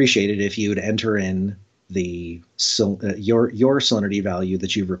 I'd appreciate it if you would enter in the your salinity value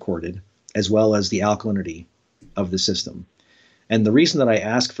that you've recorded, as well as the alkalinity of the system. And the reason that I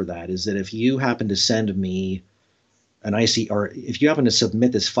ask for that is that if you happen to send me an or if you happen to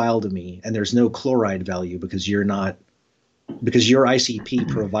submit this file to me and there's no chloride value because your ICP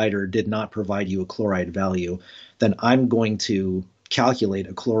provider did not provide you a chloride value, then I'm going to calculate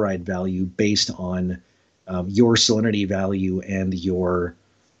a chloride value based on your salinity value and your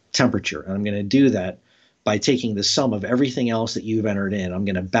temperature. And I'm going to do that by taking the sum of everything else that you've entered in. I'm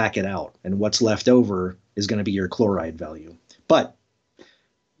going to back it out, and what's left over is going to be your chloride value. But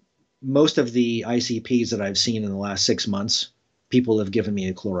most of the ICPs that I've seen in the last 6 months, people have given me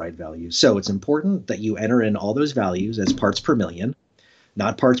a chloride value. So it's important that you enter in all those values as parts per million,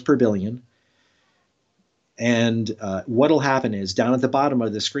 not parts per billion. And what'll happen is down at the bottom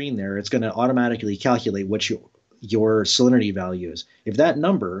of the screen there, it's going to automatically calculate what your salinity value is. If that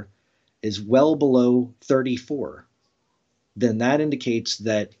number is well below 34, then that indicates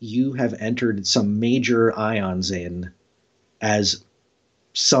that you have entered some major ions in as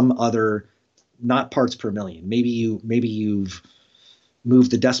some other, not parts per million. Maybe you've moved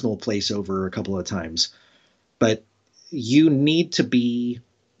the decimal place over a couple of times, but you need to be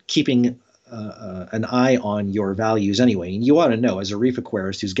keeping an eye on your values anyway. And you ought to know, as a reef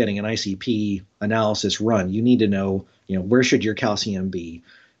aquarist who's getting an ICP analysis run, you need to know, where should your calcium be?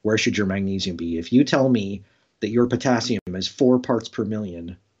 Where should your magnesium be? If you tell me that your potassium is 4 parts per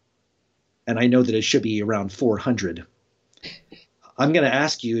million, and I know that it should be around 400, I'm going to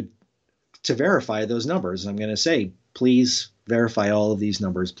ask you to verify those numbers. I'm going to say, please verify all of these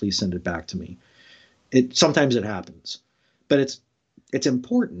numbers. Please send it back to me. Sometimes it happens, but it's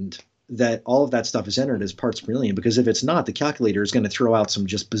important that all of that stuff is entered as parts per million, because if it's not, the calculator is going to throw out some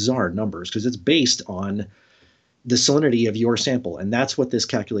just bizarre numbers because it's based on the salinity of your sample. And that's what this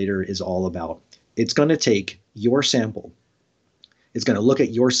calculator is all about. It's going to take your sample. It's going to look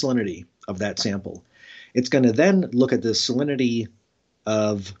at your salinity of that sample. It's going to then look at the salinity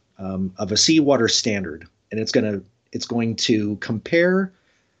of a seawater standard, and it's going to compare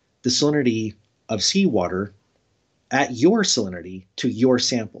the salinity of seawater at your salinity to your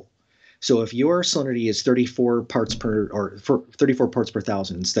sample. So if your salinity is 34 parts per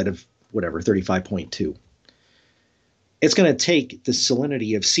 1,000 instead of 35.2, it's going to take the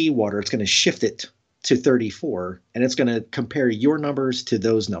salinity of seawater, it's going to shift it to 34, and it's going to compare your numbers to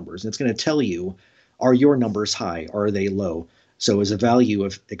those numbers. And it's going to tell you, are your numbers high? Are they low? So is a value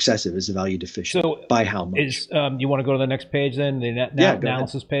of excessive? Is a value deficient? So by how much? You want to go to the next page then, the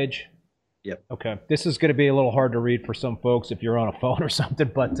analysis page? Yep. Okay. This is going to be a little hard to read for some folks if you're on a phone or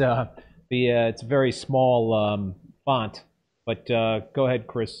something, but it's a very small font. But go ahead,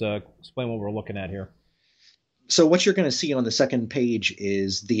 Chris. Explain what we're looking at here. So what you're going to see on the second page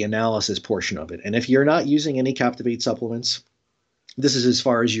is the analysis portion of it. And if you're not using any Captiv8 supplements, this is as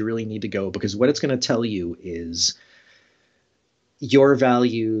far as you really need to go, because what it's going to tell you is your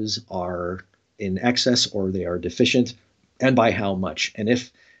values are in excess or they are deficient, and by how much. And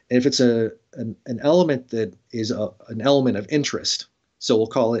if it's an element that is an element of interest, so we'll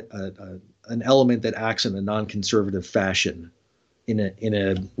call it an element that acts in a non-conservative fashion in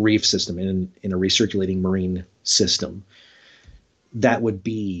a reef system, in a recirculating marine system, that would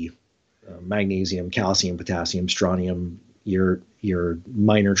be magnesium, calcium, potassium, strontium, your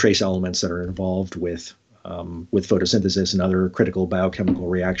minor trace elements that are involved with photosynthesis and other critical biochemical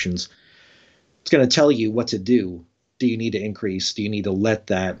reactions. It's going to tell you what to do. Do you need to increase? Do you need to let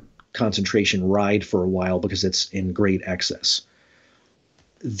that concentration ride for a while because it's in great excess?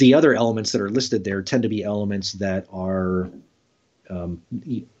 The other elements that are listed there tend to be elements that are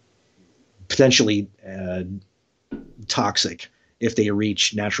potentially toxic if they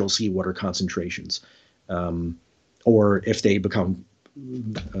reach natural seawater concentrations, or if they become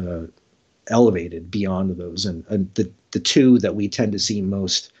elevated beyond those. And the two that we tend to see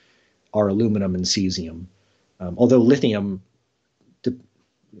most are aluminum and cesium, although lithium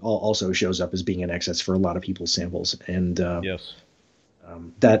also shows up as being in excess for a lot of people's samples. And yes,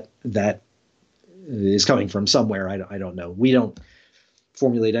 that is coming from somewhere. I don't know. We don't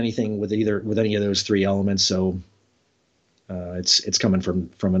formulate anything with any of those three elements, so it's coming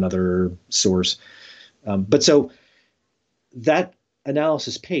from another source. But so that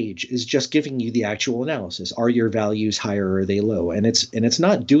analysis page is just giving you the actual analysis. Are your values higher or are they low? And it's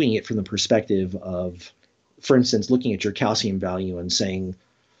not doing it from the perspective of, for instance, looking at your calcium value and saying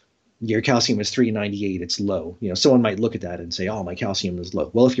your calcium is 398, it's low. Someone might look at that and say, "Oh, my calcium is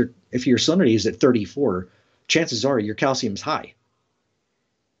low." Well, if your salinity is at 34, chances are your calcium is high.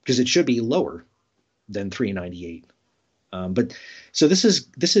 because it should be lower than 398. But so this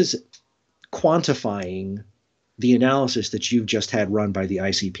is quantifying the analysis that you've just had run by the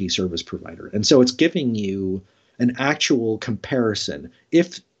ICP service provider. And so it's giving you an actual comparison.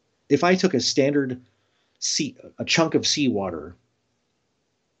 If I took a standard a chunk of seawater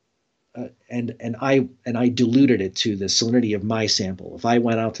and I diluted it to the salinity of my sample. If I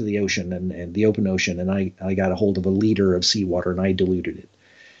went out to the ocean and the open ocean and I got a hold of a liter of seawater and I diluted it,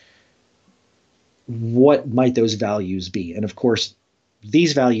 what might those values be? And of course,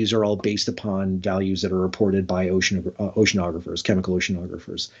 these values are all based upon values that are reported by oceanographers, chemical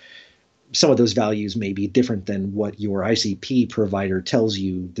oceanographers. Some of those values may be different than what your ICP provider tells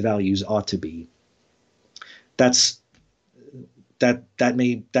you the values ought to be. That's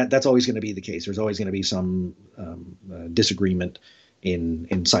always going to be the case. There's always going to be some disagreement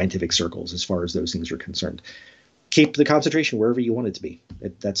in scientific circles as far as those things are concerned. Keep the concentration wherever you want it to be.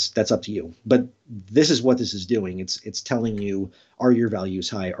 That's up to you. But this is what this is doing. It's telling you, are your values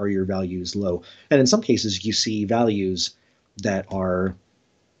high? Are your values low? And in some cases, you see values that are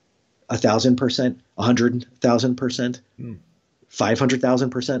 1,000%, 100,000%,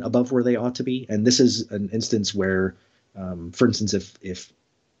 500,000% above where they ought to be. And this is an instance where, for instance, if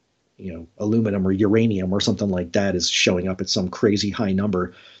aluminum or uranium or something like that is showing up at some crazy high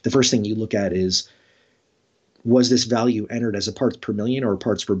number, the first thing you look at is, was this value entered as a parts per million or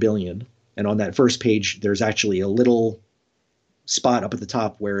parts per billion? And on that first page, there's actually a little spot up at the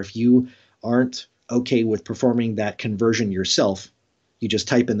top where if you aren't okay with performing that conversion yourself, you just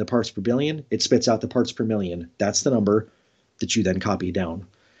type in the parts per billion, it spits out the parts per million. That's the number that you then copy down.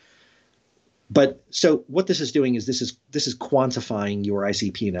 But so what this is doing is this is quantifying your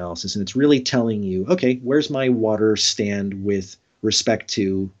ICP analysis, and it's really telling you, okay, where's my water stand with respect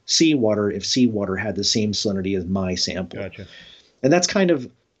to seawater if seawater had the same salinity as my sample. Gotcha. And that's kind of,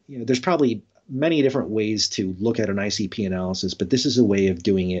 there's probably many different ways to look at an ICP analysis, but this is a way of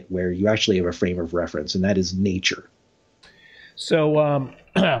doing it where you actually have a frame of reference, and that is nature. So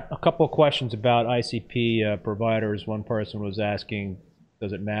a couple of questions about ICP providers. One person was asking,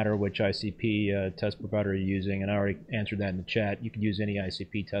 does it matter which ICP test provider you're using? And I already answered that in the chat. You can use any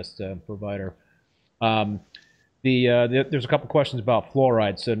ICP test provider. There's a couple questions about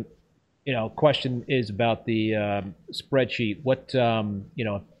fluoride. So, question is about the spreadsheet. What,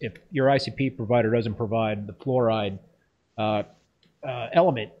 if your ICP provider doesn't provide the fluoride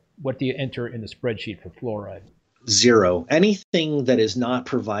element, what do you enter in the spreadsheet for fluoride? 0. Anything that is not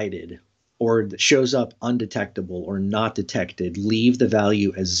provided or that shows up undetectable or not detected, leave the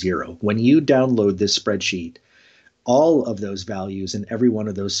value as 0. When you download this spreadsheet, all of those values in every one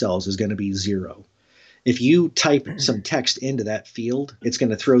of those cells is going to be 0. If you type some text into that field, it's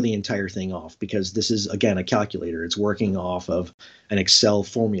going to throw the entire thing off, because this is, again, a calculator. It's working off of an Excel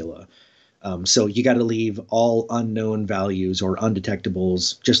formula. So you got to leave all unknown values or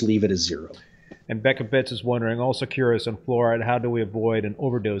undetectables, just leave it as 0. And Becca Bitts is wondering, also curious on fluoride, how do we avoid an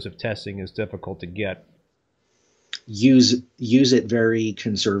overdose if testing is difficult to get? Use it very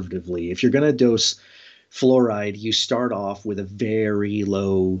conservatively. If you're going to dose fluoride, you start off with a very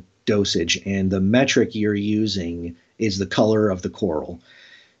low dosage, and the metric you're using is the color of the coral.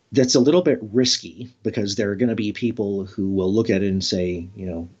 That's a little bit risky, because there are going to be people who will look at it and say,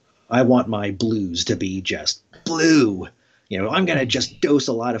 I want my blues to be just blue. I'm going to just dose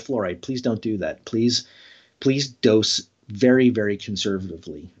a lot of fluoride. Please don't do that. Please dose very, very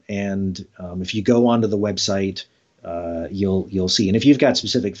conservatively. And if you go onto the website, you'll see. And if you've got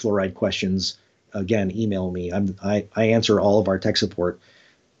specific fluoride questions, again, email me. I answer all of our tech support.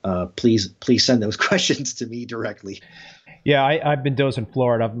 Please send those questions to me directly. Yeah, I've been dosing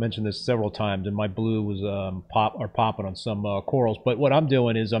fluoride. I've mentioned this several times, and my blue was popping on some corals. But what I'm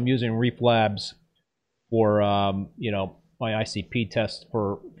doing is I'm using Reef Labs for my ICP test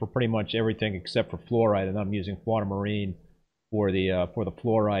for pretty much everything except for fluoride, and I'm using Florida Marine for the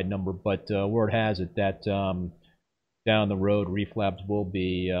fluoride number. But word has it that down the road, Reef Labs will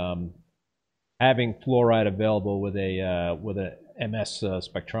be having fluoride available with a MS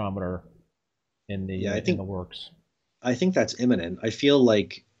spectrometer in the works. I think that's imminent. I feel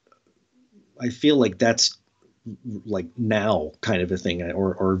like that's like now kind of a thing,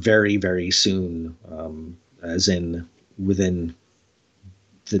 or very, very soon, as in within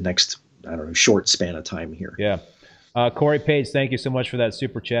the next, short span of time here. Yeah. Corey Page, thank you so much for that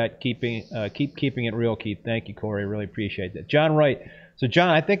super chat. Keep keeping it real, Keith. Thank you, Corey. Really appreciate that. John Wright. So John,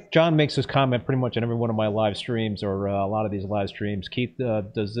 I think John makes this comment pretty much on every one of my live streams, or a lot of these live streams. Keith,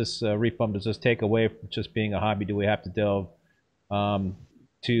 does this ReefBum, does this take away from just being a hobby? Do we have to delve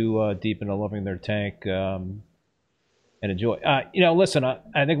too deep into loving their tank? and enjoy. Listen,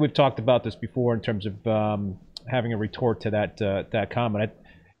 I think we've talked about this before in terms of having a retort to that comment.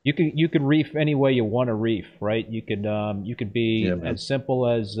 You can reef any way you want to reef, right? You could be Yeah, man. as simple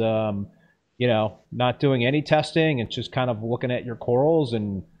as not doing any testing and just kind of looking at your corals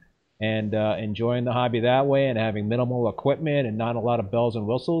and enjoying the hobby that way and having minimal equipment and not a lot of bells and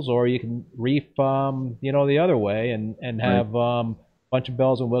whistles, or you can reef the other way and Right. have bunch of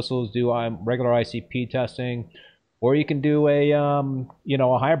bells and whistles, do regular ICP testing, or you can do a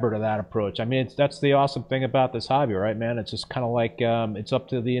hybrid of that approach. I mean, that's the awesome thing about this hobby, right, man? It's just kind of like it's up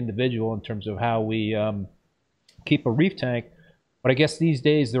to the individual in terms of how we keep a reef tank. But I guess these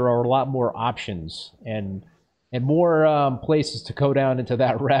days there are a lot more options and more places to go down into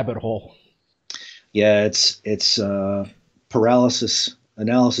that rabbit hole. Yeah, it's paralysis,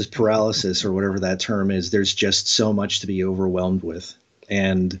 analysis paralysis, or whatever that term is. There's just so much to be overwhelmed with,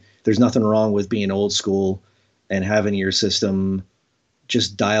 and there's nothing wrong with being old school and having your system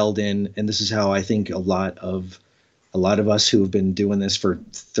just dialed in. And this is how I think a lot of us who have been doing this for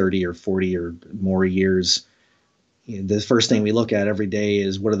 30 or 40 or more years, the first thing we look at every day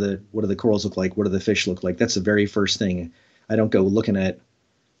is what do the corals look like? What do the fish look like? That's the very first thing. I don't go looking at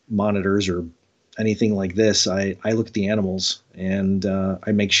monitors or anything like this. I look at the animals, and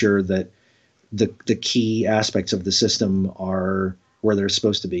I make sure that the key aspects of the system are where they're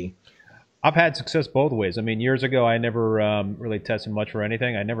supposed to be. I've had success both ways. I mean, years ago, I never really tested much for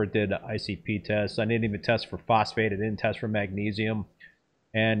anything. I never did ICP tests. I didn't even test for phosphate. I didn't test for magnesium.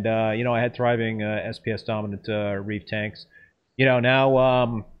 And I had thriving SPS dominant reef tanks. Now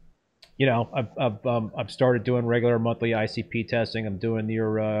I've started doing regular monthly ICP testing. I'm doing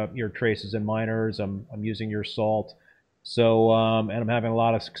your traces and minors. I'm using your salt. So and I'm having a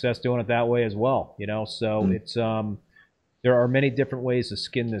lot of success doing it that way as well. So Mm. it's there are many different ways to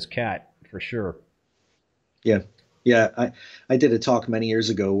skin this cat for sure. Yeah, yeah. I did a talk many years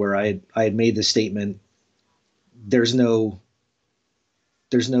ago where I had made the statement: there's no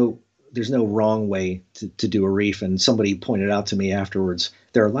there's no there's no wrong way to do a reef. And somebody pointed out to me afterwards,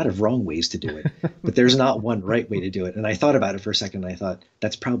 there are a lot of wrong ways to do it, but there's not one right way to do it. And I thought about it for a second, and I thought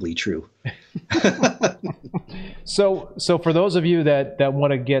that's probably true. So for those of you that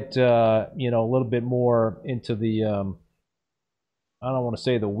want to get a little bit more into the I don't want to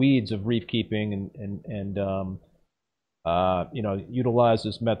say the weeds of reef keeping and utilize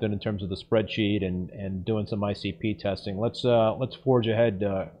this method in terms of the spreadsheet and doing some ICP testing. Let's forge ahead,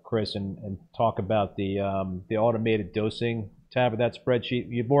 Chris, and talk about the automated dosing tab of that spreadsheet.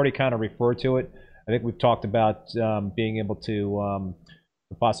 You've already kind of referred to it. I think we've talked about being able to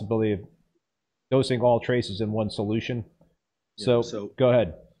the possibility of dosing all traces in one solution. Yeah. So So go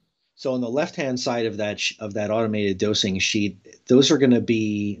ahead. So on the left-hand side of that automated dosing sheet, those are going to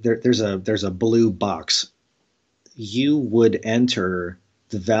be there's a blue box. You would enter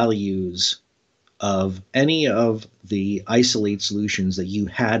the values of any of the isolate solutions that you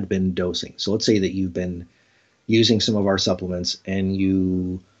had been dosing. So let's say that you've been using some of our supplements,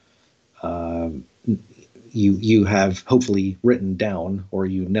 and uh, you have hopefully written down, or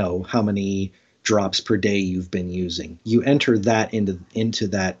how many drops per day you've been using. You enter that into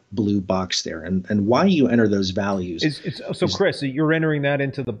that blue box there, and why you enter those values So is, Chris, you're entering that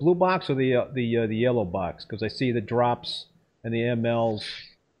into the blue box or the yellow box? Because I see the drops and the mLs.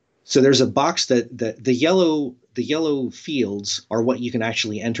 so there's a box that the yellow fields are what you can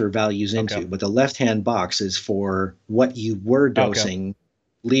actually enter values Okay. into, but the left-hand box is for what you were Okay. dosing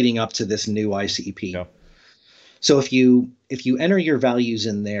leading up to this new ICP. Yeah. So if you enter your values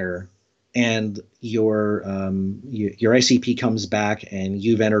in there, and your ICP comes back and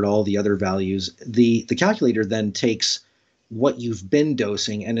you've entered all the other values, the calculator then takes what you've been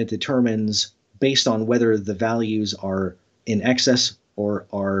dosing, and it determines, based on whether the values are in excess or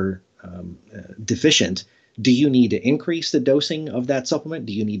are deficient, do you need to increase the dosing of that supplement?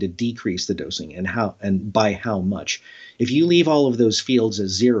 Do you need to decrease the dosing, and how, and by how much? If you leave all of those fields as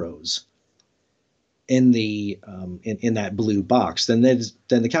zeros in that blue box, then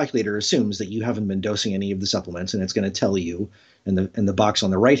the calculator assumes that you haven't been dosing any of the supplements, and it's going to tell you in the box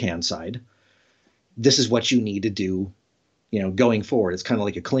on the right hand side, this is what you need to do, going forward. It's kind of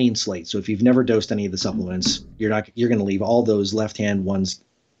like a clean slate. So if you've never dosed any of the supplements, you're going to leave all those left hand ones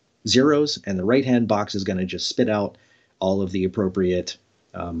zeros, and the right hand box is going to just spit out all of the appropriate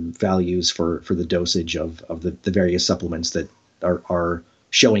values for the dosage of the various supplements that are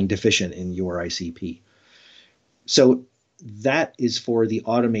showing deficient in your ICP. So that is for the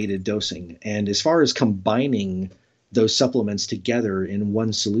automated dosing. And as far as combining those supplements together in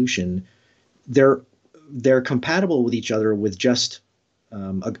one solution, they're compatible with each other with just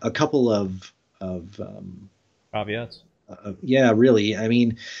a couple of Caveats. Yeah, really. I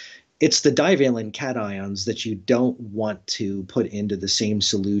mean, it's the divalent cations that you don't want to put into the same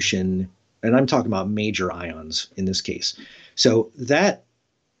solution. And I'm talking about major ions in this case. So that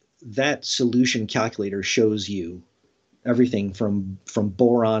solution calculator shows you everything from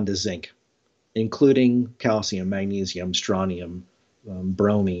boron to zinc, including calcium, magnesium, strontium,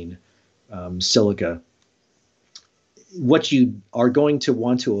 bromine, silica. What you are going to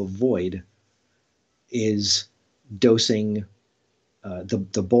want to avoid is dosing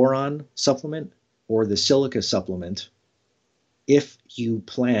the boron supplement or the silica supplement if you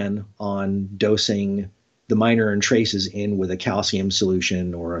plan on dosing the minor and traces in with a calcium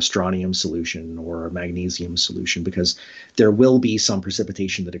solution or a strontium solution or a magnesium solution, because there will be some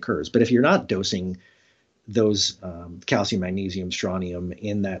precipitation that occurs. But if you're not dosing those calcium, magnesium, strontium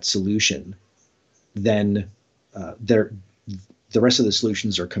in that solution, then the rest of the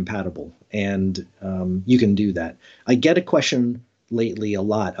solutions are compatible, and you can do that. I get a question lately a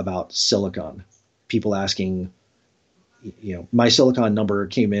lot about silicon. People asking, my silicon number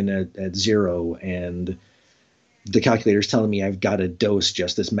came in at 0, and the calculator is telling me I've got to dose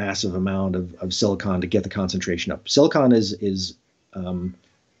just this massive amount of silicon to get the concentration up. Silicon is it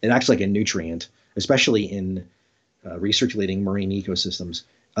acts like a nutrient, especially in recirculating marine ecosystems.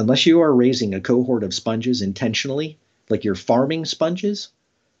 Unless you are raising a cohort of sponges intentionally, like you're farming sponges,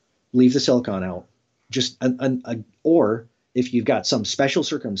 leave the silicon out. Or if you've got some special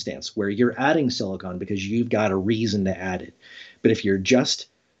circumstance where you're adding silicon because you've got a reason to add it. But if you're just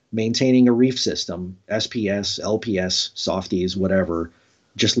maintaining a reef system, SPS, LPS, softies, whatever,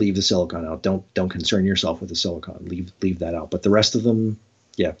 just leave the silicon out. Don't concern yourself with the silicon. Leave that out. But the rest of them,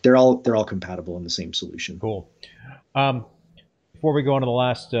 yeah, they're all compatible in the same solution. Cool. Before we go on to the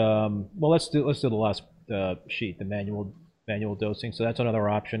last, well, let's do the last sheet, the manual dosing. So that's another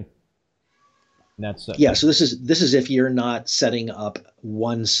option. And that's yeah. So this is if you're not setting up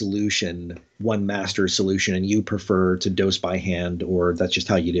one solution, one master solution, and you prefer to dose by hand, or that's just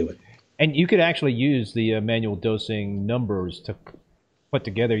how you do it. And you could actually use the manual dosing numbers to put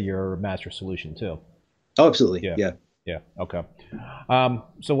together your master solution too. Oh, absolutely. Yeah. Yeah. Okay.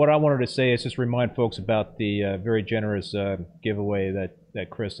 So what I wanted to say is just remind folks about the very generous giveaway that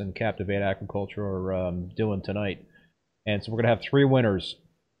Chris and Captiv8 Aquaculture are doing tonight. And so we're going to have 3 winners.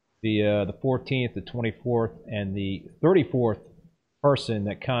 The 14th, the 24th, and the 34th person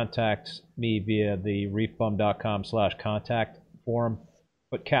that contacts me via the reefbum.com/contact form,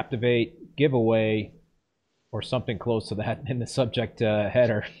 put Captiv8 giveaway or something close to that in the subject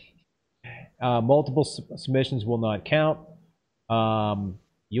header. Multiple submissions will not count.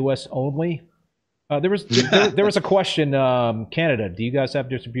 U.S. only. There was a question. Canada. Do you guys have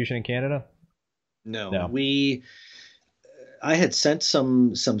distribution in Canada? No. I had sent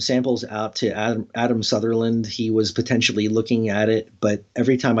some samples out to Adam Sutherland. He was potentially looking at it, but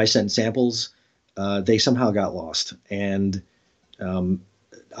every time I sent samples, they somehow got lost, and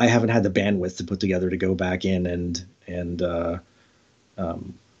I haven't had the bandwidth to put together to go back in and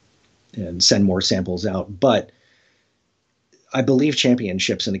send more samples out. But I believe Champion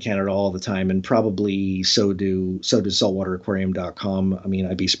ships into Canada all the time, and probably so does saltwateraquarium.com. I mean,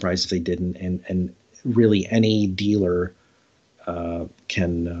 I'd be surprised if they didn't. And really, any dealer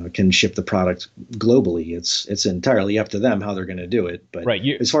can ship the product globally. It's entirely up to them how they're going to do it. But right,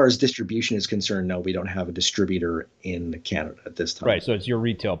 as far as distribution is concerned, no, we don't have a distributor in Canada at this time. Right, so it's your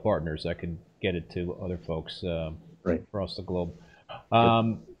retail partners that can get it to other folks right across the globe.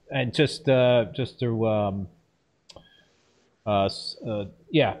 And just to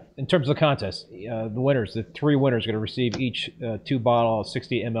yeah, in terms of the contest, the winners, the 3 winners, are going to receive each 2 bottles,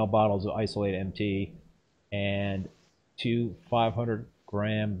 60 ml bottles of Isolate MT, and 2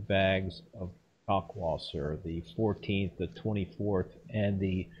 500-gram bags of Kalkwasser, the 14th, the 24th, and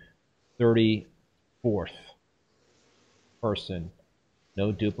the 34th person.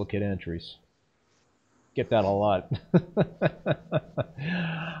 No duplicate entries. Get that a lot.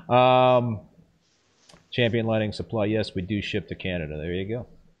 Champion Lighting Supply. Yes, we do ship to Canada. There you go.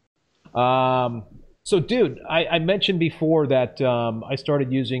 So, dude, I mentioned before that I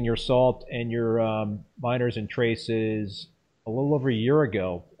started using your salt and your minors and traces a little over a year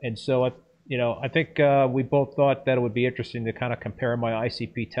ago. And so, I think we both thought that it would be interesting to kind of compare my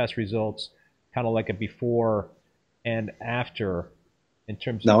ICP test results, kind of like a before and after in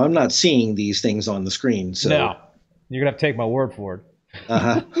terms of... Now, I'm not seeing these things on the screen, so... No, you're going to have to take my word for it.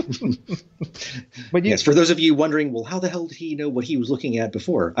 Uh-huh. But yes, for those of you wondering, well, how the hell did he know what he was looking at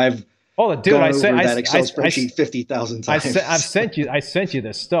before? I've... Oh, dude! I sent that Excel spreadsheet 50,000 times. I've sent you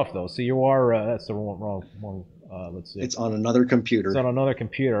this stuff though, so you are that's the wrong. Let's see. It's on another computer. It's on another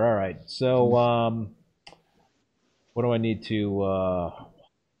computer. All right. So What do I need to,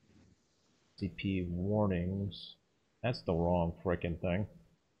 CP warnings? That's the wrong freaking thing.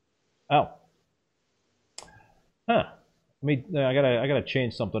 Oh. Huh. I gotta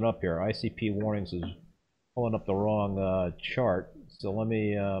change something up here. ICP warnings is pulling up the wrong chart. So let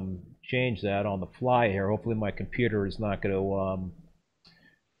me change that on the fly here. Hopefully my computer is not going to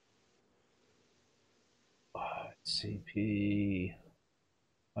CP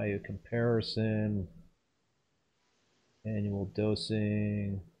IU comparison, annual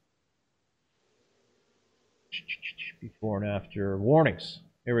dosing, before and after warnings.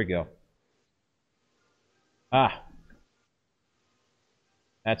 Here we go. Ah,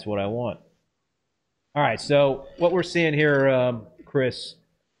 that's what I want. All right, so what we're seeing here, Chris,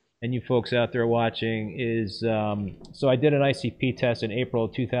 and you folks out there watching, is so I did an ICP test in April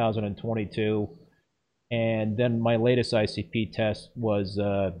of 2022, and then my latest ICP test was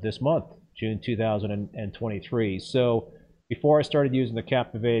this month, June 2023. So before I started using the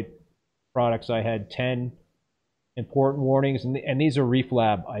Captiv8 products, I had 10 important warnings, and these are Reef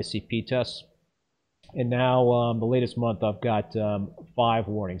Lab ICP tests. And now the latest month, I've got 5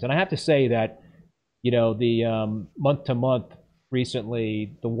 warnings. And I have to say that, you know, the month to month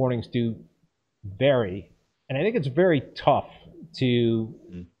recently, the warnings do vary. And I think it's very tough to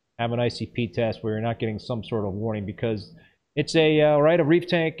have an ICP test where you're not getting some sort of warning, because it's a, right, a reef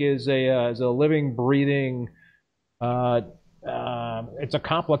tank is a living, breathing, it's a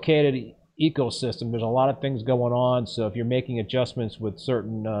complicated ecosystem. There's a lot of things going on. So if you're making adjustments with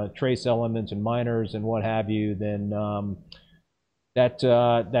certain trace elements and minors and what have you, then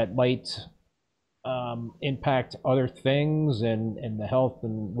that might impact other things, and the health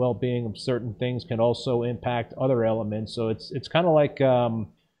and well-being of certain things can also impact other elements. So it's kind of like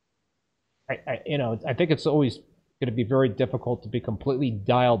I think it's always going to be very difficult to be completely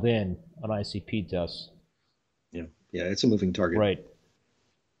dialed in on ICP tests. Yeah, it's a moving target. Right.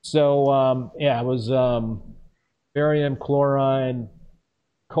 So yeah, it was barium, chlorine,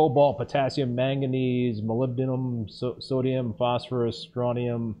 cobalt, potassium, manganese, molybdenum, sodium, phosphorus,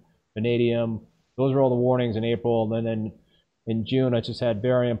 strontium, vanadium. Those are all the warnings in April. And then in June, I just had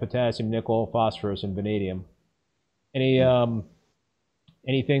barium, potassium, nickel, phosphorus, and vanadium. Anything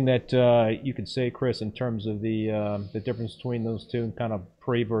that you could say, Chris, in terms of the difference between those two, kind of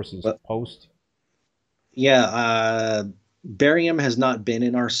pre versus post? Yeah, barium has not been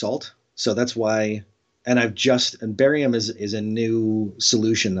in our salt, so that's why. And barium is a new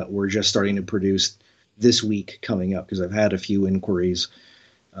solution that we're just starting to produce this week coming up, because I've had a few inquiries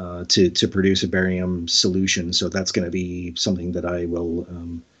to produce a barium solution. So that's going to be something that I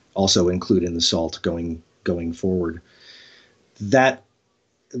will also include in the salt going forward. That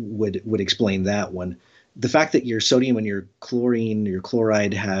would explain that one. The fact that your sodium and your chlorine, your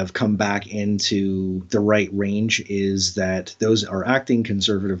chloride, have come back into the right range is that those are acting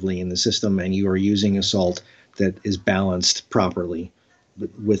conservatively in the system, and you are using a salt that is balanced properly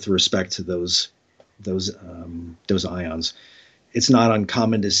with respect to those ions. It's not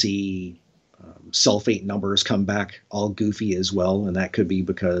uncommon to see sulfate numbers come back all goofy as well, and that could be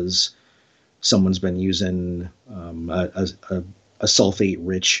because someone's been using a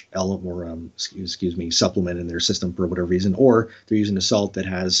sulfate-rich element or supplement in their system for whatever reason, or they're using a salt that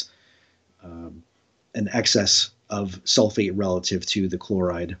has an excess of sulfate relative to the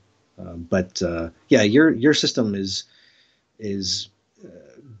chloride. But yeah, your system is has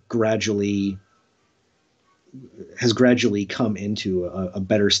gradually come into a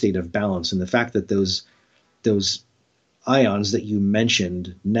better state of balance, and the fact that those ions that you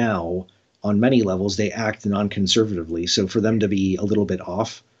mentioned now, on many levels, they act non-conservatively. So for them to be a little bit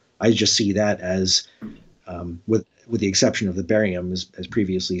off, I just see that as, with the exception of the barium, as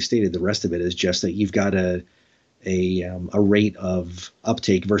previously stated, the rest of it is just that you've got a rate of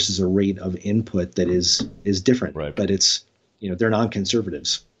uptake versus a rate of input that is different. Right. But it's, they're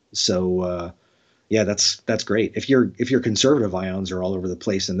non-conservatives. So yeah, that's great. If your conservative ions are all over the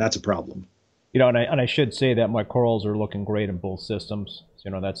place, then that's a problem. And I should say that my corals are looking great in both systems. So,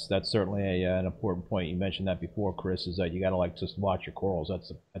 that's certainly an important point. You mentioned that before, Chris, is that you got to just watch your corals.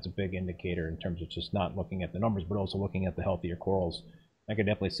 That's a big indicator in terms of just not looking at the numbers, but also looking at the health of your corals. I can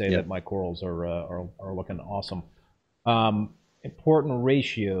definitely say that my corals are looking awesome. Important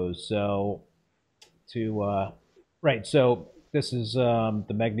ratios. So right. So this is the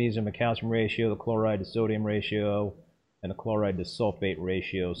magnesium to calcium ratio, the chloride to sodium ratio, and the chloride to sulfate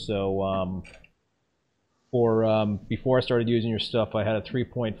ratio. So before I started using your stuff, I had a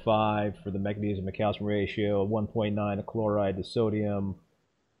 3.5 for the magnesium to calcium ratio, 1.9 to chloride to sodium,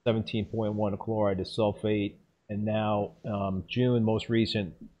 17.1 to chloride to sulfate, and now June, most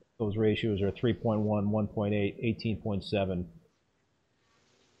recent, those ratios are 3.1, 1.8, 18.7.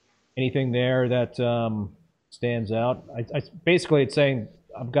 Anything there that stands out? Basically, it's saying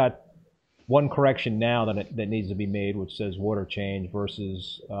I've got one correction now that needs to be made, which says water change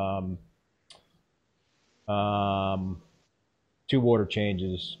versus 2 water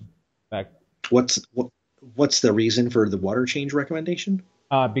changes back. What's the reason for the water change recommendation?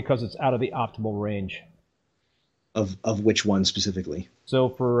 Because it's out of the optimal range. Of which one specifically? So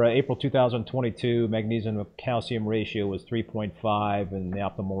for April 2022, magnesium to calcium ratio was 3.5, and the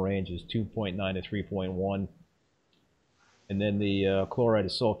optimal range is 2.9 to 3.1. And then the chloride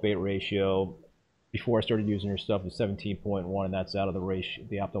to sulfate ratio, before I started using your stuff, is 17.1, and that's out of the ratio.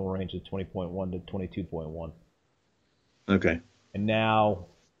 The optimal range is 20.1 to 22.1. Okay. And now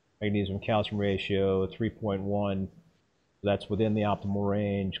magnesium calcium ratio 3.1. That's within the optimal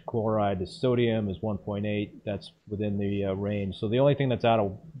range. Chloride to sodium is 1.8. That's within the range. So the only thing that's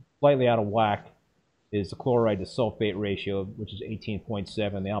slightly out of whack is the chloride to sulfate ratio, which is 18.7.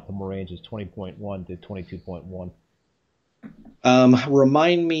 The optimal range is 20.1 to 22.1.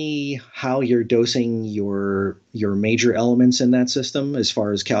 Remind me how you're dosing your major elements in that system as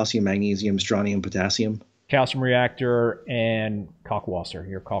far as calcium, magnesium, strontium, potassium. Calcium reactor and Kalkwasser,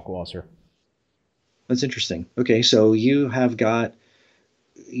 your Kalkwasser. That's interesting. Okay, so you have got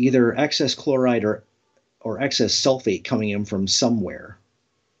either excess chloride or excess sulfate coming in from somewhere.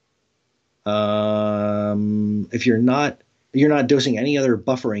 If you're not dosing any other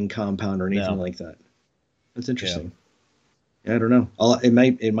buffering compound or anything like that. That's interesting. Yeah. I don't know.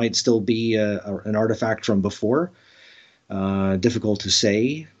 It might still be an artifact from before. Difficult to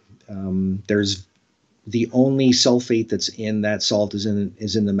say. There's the only sulfate that's in that salt is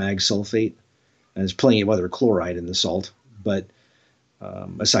in the mag sulfate. And there's plenty of other chloride in the salt, but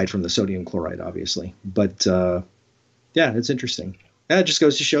aside from the sodium chloride, obviously. But yeah, it's interesting. Yeah, it just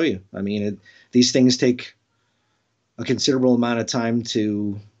goes to show you. I mean, these things take a considerable amount of time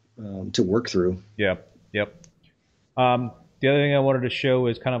to work through. Yep. The other thing I wanted to show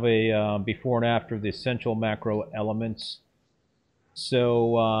is kind of a before and after the essential macro elements.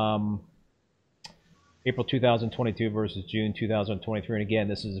 So April 2022 versus June 2023. And again,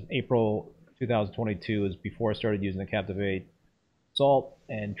 this is April 2022 is before I started using the Captiv8 salt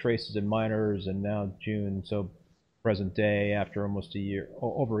and traces and minors, and now June, so present day after almost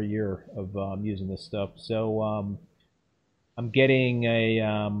over a year of using this stuff. So I'm getting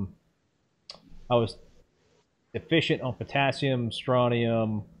I was deficient on potassium,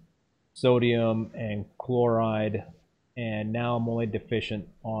 strontium, sodium, and chloride, and now I'm only deficient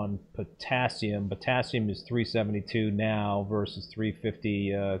on potassium. Potassium is 372 now versus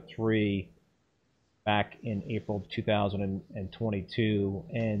 353 back in April 2022.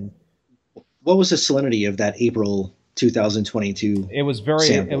 And what was the salinity of that April 2022? It was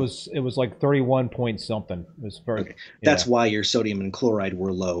sample? It was like 31 point something. It was very. Okay. That's why your sodium and chloride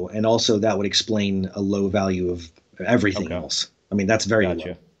were low, and also that would explain a low value of everything else. I mean, that's very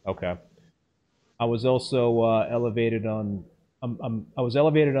low. Okay. I was also elevated on. I was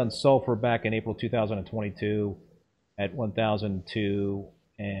elevated on sulfur back in April 2022 at 1,002.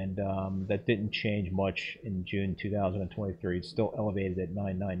 And that didn't change much in June 2023. It's still elevated at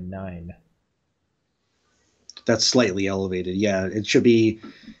 999. That's slightly elevated. Yeah, it should be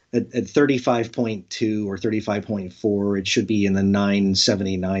at 35.2 or 35.4. It should be in the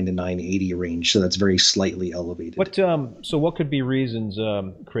 979 to 980 range. So that's very slightly elevated. So what could be reasons,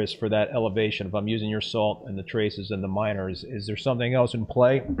 Chris, for that elevation? If I'm using your salt and the traces and the minors, is there something else in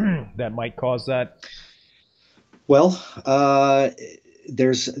play that might cause that? Well,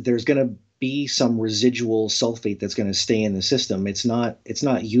 there's going to be some residual sulfate that's going to stay in the system. It's not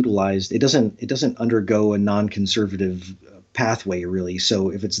utilized. It doesn't undergo a non-conservative pathway really. So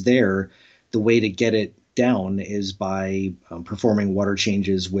if it's there, the way to get it down is by performing water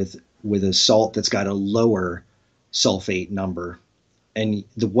changes with a salt that's got a lower sulfate number, and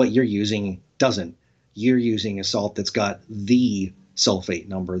what you're using doesn't. You're using a salt that's got the sulfate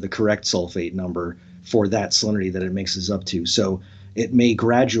number, the correct sulfate number for that salinity that it mixes up to. So it may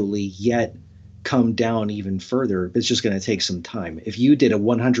gradually yet come down even further, but it's just going to take some time. If you did a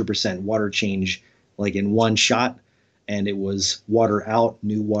 100% water change like in one shot and it was water out,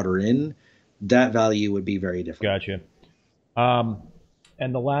 new water in, that value would be very different. Gotcha.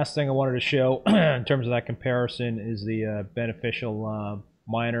 And the last thing I wanted to show in terms of that comparison is the beneficial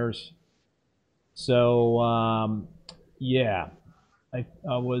minors. So yeah, I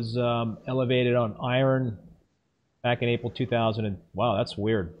was elevated on iron back in April 2000. Wow, that's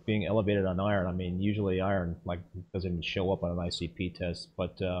weird, being elevated on iron. I mean, usually iron doesn't even show up on an ICP test,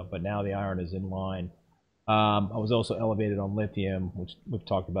 but now the iron is in line. I was also elevated on lithium, which we've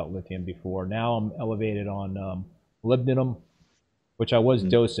talked about lithium before. Now I'm elevated on molybdenum, which I was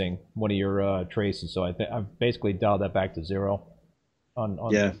dosing one of your traces. So I've basically dialed that back to zero.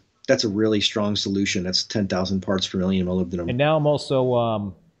 Yeah, that's a really strong solution. That's 10,000 parts per million molybdenum. And now I'm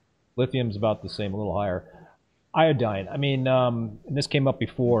also lithium's about the same, a little higher. Iodine. I mean, and this came up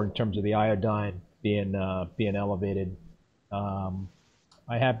before in terms of the iodine being elevated.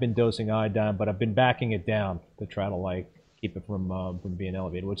 I have been dosing iodine, but I've been backing it down to try to like keep it from being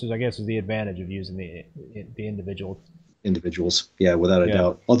elevated, which is, I guess, is the advantage of using the Individuals, yeah, without a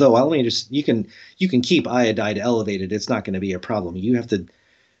doubt. Although I'll only just you can keep iodide elevated. It's not going to be a problem. You have to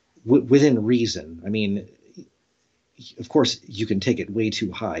within reason. I mean, of course, you can take it way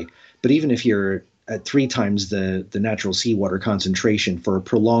too high, but even if you're at 3 times the natural seawater concentration for a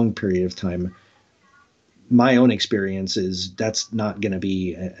prolonged period of time, my own experience is that's not going to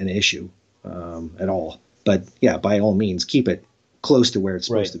be an issue at all. But yeah, by all means, keep it close to where it's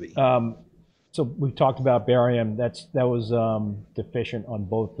supposed to be. So we've talked about barium. That was deficient on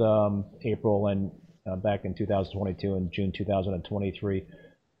both April and back in 2022 and June 2023.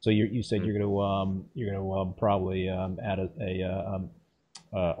 So you said you're going to probably add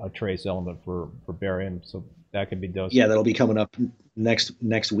a trace element for barium, so that can be dosed. Yeah, that'll be coming up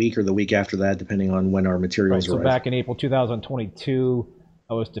next week or the week after that, depending on when our materials arrive. So back in April 2022,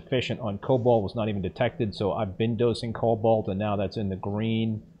 I was deficient on cobalt, was not even detected. So I've been dosing cobalt, and now that's in the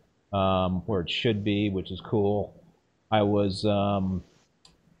green where it should be, which is cool. I was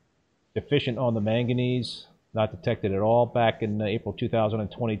deficient on the manganese, not detected at all back in April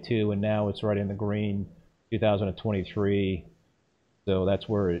 2022, and now it's right in the green, 2023. So that's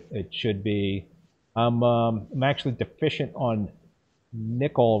where it should be. I'm actually deficient on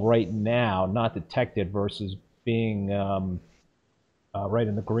nickel right now, not detected, versus being right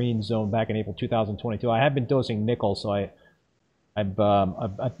in the green zone back in April 2022. I have been dosing nickel, so I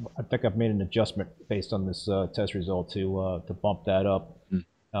think I've made an adjustment based on this test result to bump that up.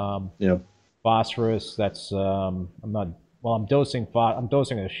 Yeah. Phosphorus, that's I'm dosing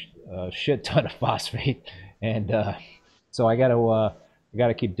a shit ton of phosphate, and so I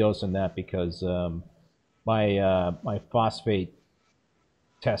gotta keep dosing that because my phosphate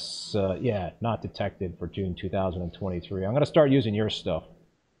tests, not detected for June 2023. I'm gonna start using your stuff.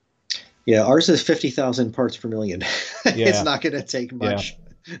 Yeah, ours is 50,000 parts per million. It's not going to take much.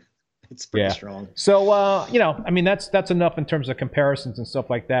 Yeah. It's pretty strong. So, I mean, that's enough in terms of comparisons and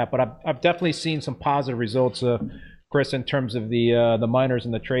stuff like that. But I've definitely seen some positive results, Chris, in terms of the minors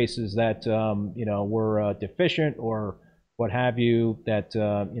and the traces that were deficient or what have you. That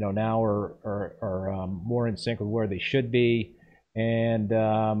now are more in sync with where they should be. And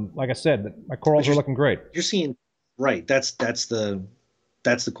like I said, my corals are looking great. You're seeing right. That's the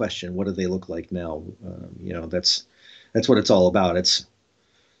question. What do they look like now? That's what it's all about.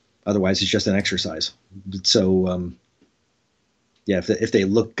 Otherwise it's just an exercise. So, if they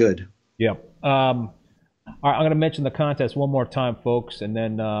look good. Yeah. All right, I'm going to mention the contest one more time, folks, and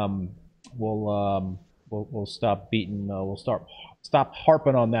then we'll stop beating. We'll stop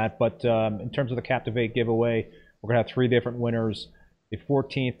harping on that. But in terms of the Captiv8 giveaway, we're going to have 3 different winners: the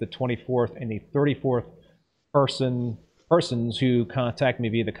 14th, the 24th, and the 34th persons who contact me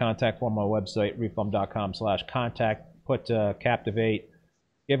via the contact form on my website, reefbum.com/contact. Put Captiv8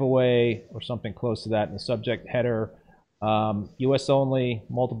 giveaway or something close to that in the subject header. U.S. only.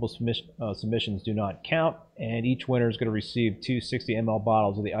 Multiple submissions do not count, and each winner is going to receive 2 60 ml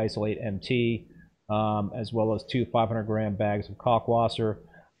bottles of the Isolate MT, as well as 2 500-gram bags of Kalkwasser.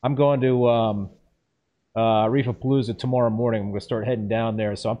 I'm going to Reefapalooza tomorrow morning. I'm going to start heading down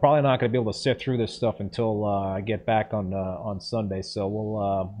there, so I'm probably not going to be able to sift through this stuff until I get back on Sunday. So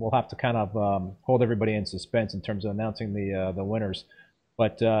we'll have to kind of hold everybody in suspense in terms of announcing the winners.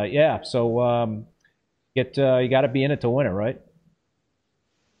 But so you got to be in it to win it, right?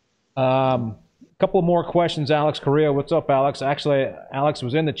 A couple more questions. Alex Correa, what's up, Alex? Actually, Alex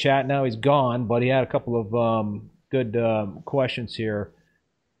was in the chat. Now he's gone, but he had a couple of good questions here.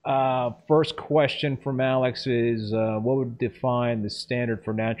 First question from Alex is, what would define the standard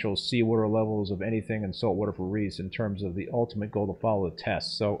for natural seawater levels of anything in saltwater for reefs in terms of the ultimate goal to follow the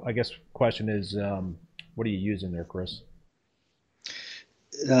test? So I guess the question is, what are you using there, Chris?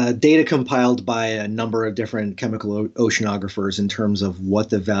 Data compiled by a number of different chemical oceanographers in terms of what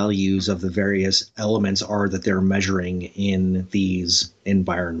the values of the various elements are that they're measuring in these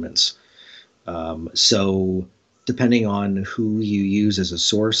environments. So depending on who you use as a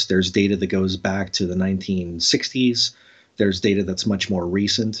source, there's data that goes back to the 1960s. There's data that's much more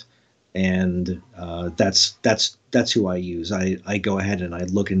recent. and that's who I use. I go ahead and I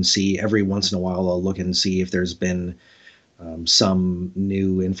look and see every once in a while. I'll look and see if there's been some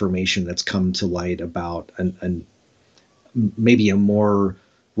new information that's come to light about an maybe a more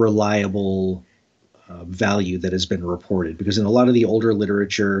reliable value that has been reported. Because in a lot of the older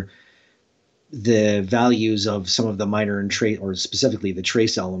literature, the values of some of the minor and trace, or specifically the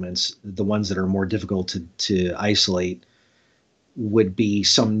trace elements, the ones that are more difficult to isolate, would be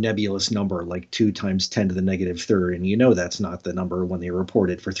some nebulous number like 2 times 10 to the negative third, and you know that's not the number when they report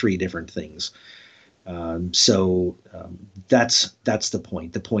it for 3 different things. That's the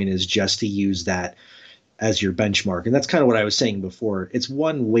point. The point is just to use that as your benchmark, and that's kind of what I was saying before. It's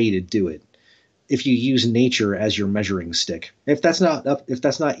one way to do it. If you use nature as your measuring stick, if that's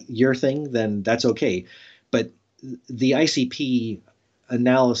not your thing, then that's okay. But the ICP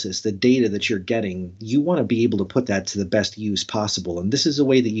analysis, the data that you're getting, you want to be able to put that to the best use possible. And this is a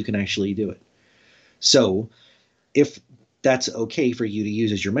way that you can actually do it. So if that's okay for you to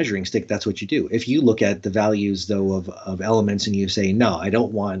use as your measuring stick, that's what you do. If you look at the values, though, of elements and you say, no, I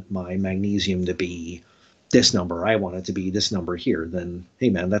don't want my magnesium to be this number, I want it to be this number here, then, hey,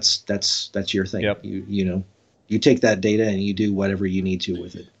 man, that's your thing. Yep. You take that data and you do whatever you need to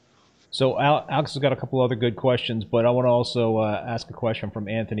with it. So Alex has got a couple other good questions, but I want to also ask a question from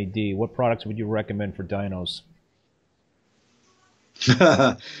Anthony D. What products would you recommend for dinos?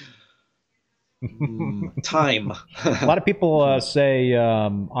 Time. A lot of people say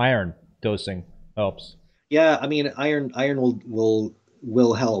iron dosing helps. Yeah, I mean, iron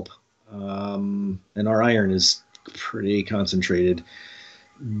will help, and our iron is pretty concentrated.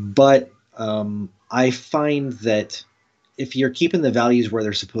 But I find that if you're keeping the values where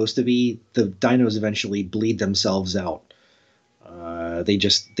they're supposed to be, the dinos eventually bleed themselves out. They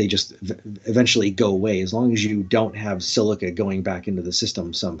just eventually go away as long as you don't have silica going back into the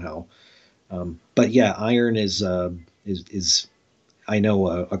system somehow. But yeah, iron is I know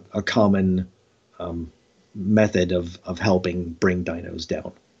a common method of helping bring dinos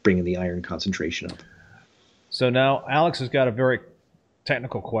down, bringing the iron concentration up. So now Alex has got a very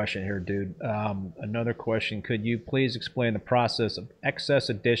technical question here, dude. Another question: could you please explain the process of excess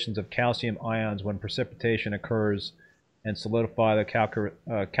additions of calcium ions when precipitation occurs and solidify the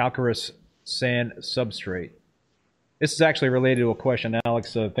calcareous sand substrate? This is actually related to a question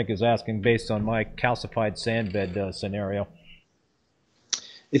Alex, I think, is asking based on my calcified sand bed scenario.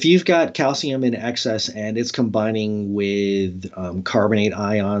 If you've got calcium in excess and it's combining with carbonate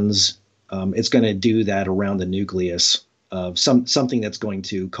ions, it's going to do that around the nucleus of something that's going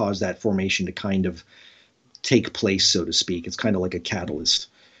to cause that formation to kind of take place, so to speak. It's kind of like a catalyst.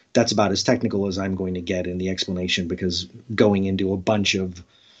 That's about as technical as I'm going to get in the explanation, because going into a bunch of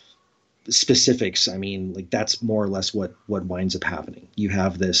specifics, I mean, like, that's more or less what winds up happening. You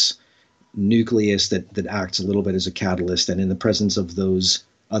have this nucleus that acts a little bit as a catalyst, and in the presence of those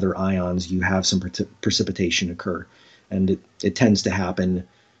other ions, you have some precipitation occur, and it tends to happen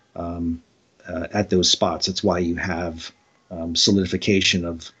at those spots. That's why you have solidification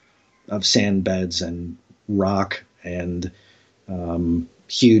of sand beds and rock and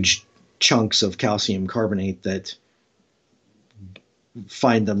huge chunks of calcium carbonate that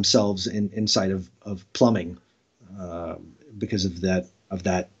find themselves inside of plumbing because of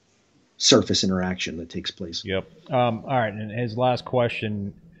that surface interaction that takes place. Yep. All right. And his last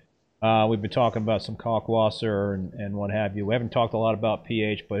question, we've been talking about some kalkwasser and what have you. We haven't talked a lot about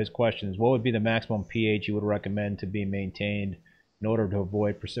pH, but his question is, what would be the maximum pH you would recommend to be maintained in order to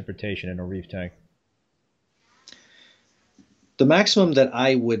avoid precipitation in a reef tank? The maximum that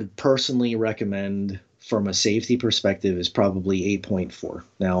I would personally recommend from a safety perspective is probably 8.4.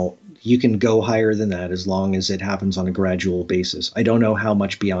 Now, you can go higher than that as long as it happens on a gradual basis. I don't know how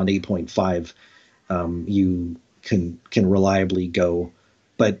much beyond 8.5 you can reliably go,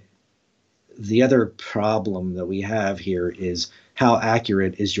 but the other problem that we have here is how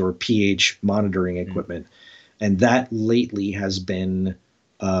accurate is your pH monitoring equipment. And that lately has been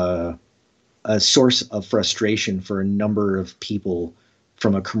a source of frustration for a number of people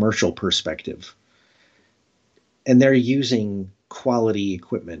from a commercial perspective. And they're using quality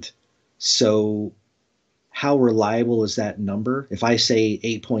equipment. So how reliable is that number? If I say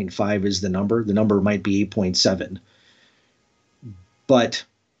 8.5 is the number might be 8.7. But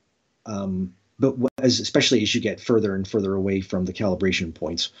especially as you get further and further away from the calibration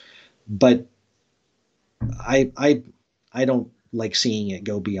points. But I don't like seeing it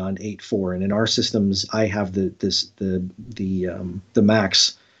go beyond 8.4. And in our systems, I have the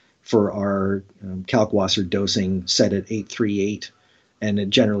max for our kalkwasser dosing set at 8.38, and it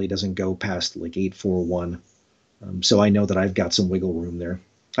generally doesn't go past like 8.41. So I know that I've got some wiggle room there.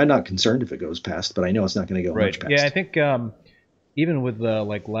 I'm not concerned if it goes past, but I know it's not going to go Right. much past. Yeah, I think even with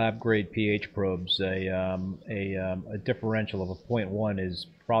like lab grade pH probes, a differential of a point 0.1 is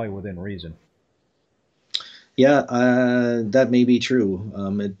probably within reason. Yeah, that may be true.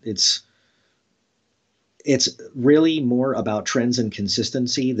 It's really more about trends and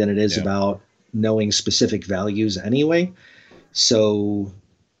consistency than it is Yeah. about knowing specific values anyway. So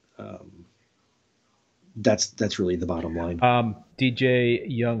um, that's really the bottom line. DJ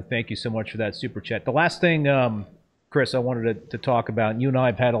Young, thank you so much for that super chat. The last thing, Chris, I wanted to talk about, and you and I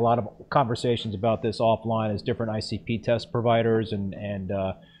have had a lot of conversations about this offline as different ICP test providers, and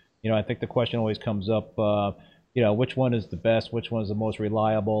I think the question always comes up, which one is the best, which one is the most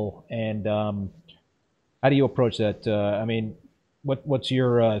reliable, and how do you approach that? I mean, what's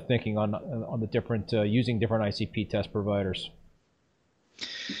your thinking on the different using different ICP test providers?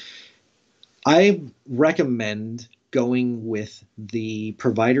 I recommend going with the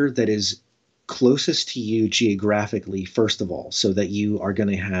provider that is closest to you geographically, first of all, so that you are going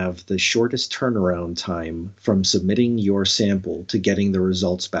to have the shortest turnaround time from submitting your sample to getting the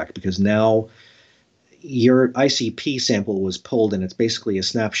results back. Because now your ICP sample was pulled and it's basically a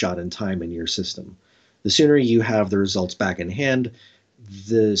snapshot in time in your system. The sooner you have the results back in hand,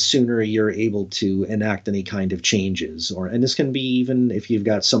 the sooner you're able to enact any kind of changes. And this can be even if you've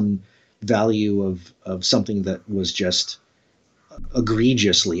got some value of something that was just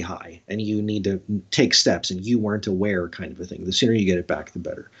egregiously high and you need to take steps and you weren't aware, kind of a thing. The sooner you get it back, the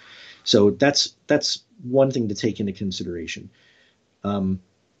better. So that's one thing to take into consideration.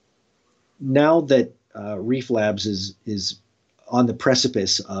 Now that Reef Labs is on the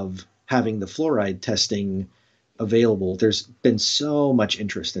precipice of having the fluoride testing available, there's been so much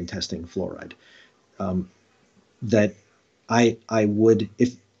interest in testing fluoride that I would,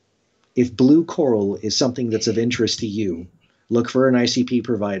 if blue coral is something that's of interest to you, look for an ICP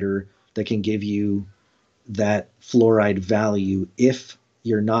provider that can give you that fluoride value if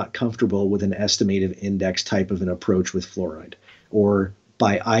you're not comfortable with an estimated index type of an approach with fluoride or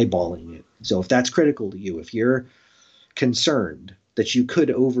by eyeballing it. So if that's critical to you, if you're concerned that you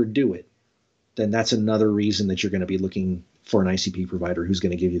could overdo it, then that's another reason that you're going to be looking for an ICP provider who's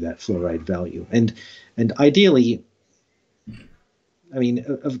going to give you that fluoride value. And ideally, I mean,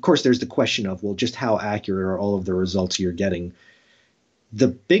 of course, there's the question of, well, just how accurate are all of the results you're getting? The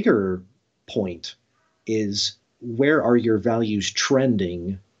bigger point is, where are your values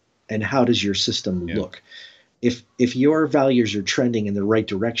trending and how does your system look? If your values are trending in the right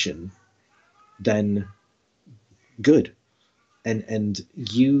direction, then good. And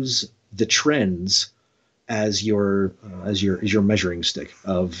use the trends as your measuring stick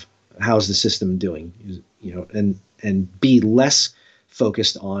of how's the system doing, and be less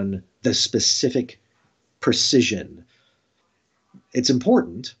focused on the specific precision. It's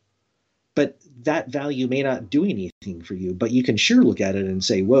important, but that value may not do anything for you. But you can sure look at it and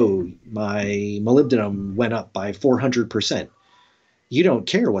say, whoa, my molybdenum went up by 400%. You don't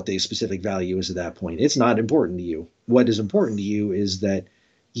care what the specific value is at that point. It's not important to you. What is important to you is that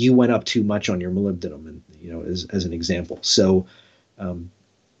you went up too much on your molybdenum, and as an example. So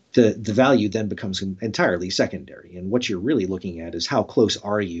the value then becomes entirely secondary. And what you're really looking at is how close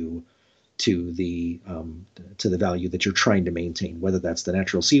are you to the value that you're trying to maintain, whether that's the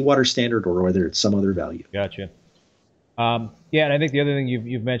natural seawater standard or whether it's some other value. Gotcha. Yeah, and I think the other thing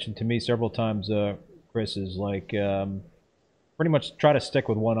you've mentioned to me several times, Chris, is like pretty much try to stick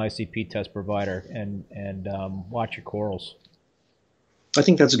with one ICP test provider and watch your corals. I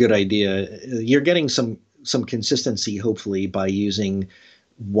think that's a good idea. You're getting some consistency, hopefully, by using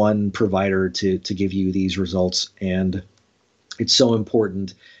one provider to give you these results. And it's so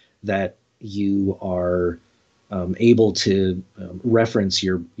important that you are able to reference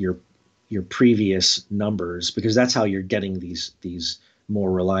your previous numbers, because that's how you're getting these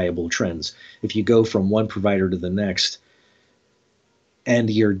more reliable trends. If you go from one provider to the next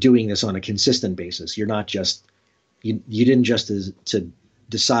and you're doing this on a consistent basis, you're not just you didn't just to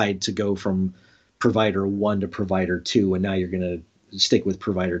decide to go from provider 1 to provider 2 and now you're going to stick with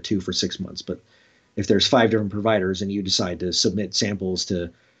provider 2 for 6 months. But if there's 5 different providers and you decide to submit samples to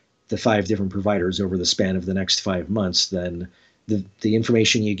the 5 different providers over the span of the next 5 months, then the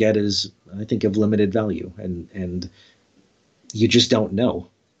information you get is, I think, of limited value, and you just don't know.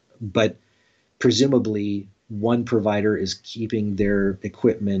 But presumably one provider is keeping their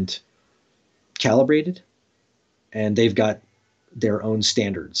equipment calibrated and they've got their own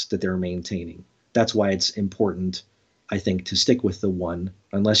standards that they're maintaining. That's why it's important, I think, to stick with the one,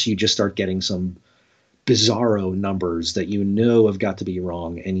 unless you just start getting some bizarro numbers that have got to be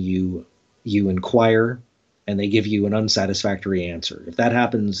wrong, and you inquire and they give you an unsatisfactory answer. If that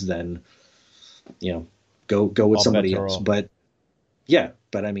happens, then go with All somebody bets are else. off. But yeah,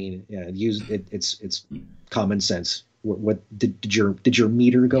 but I mean, yeah, use it. It's common sense. What did your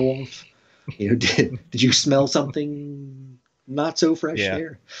meter go off? Did you smell something not so fresh Yeah.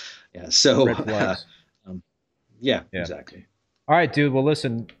 there? Yeah. So, Red flags. um, yeah, Yeah. exactly. All right, dude. Well,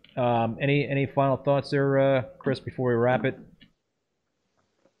 listen. Any final thoughts there, Chris, before we wrap it?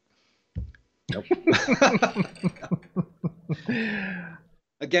 Nope.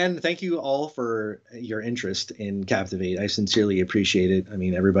 Again, thank you all for your interest in Captiv8. I sincerely appreciate it. I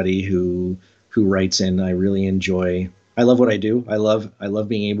mean, everybody who writes in, I really enjoy. I love what I do. I love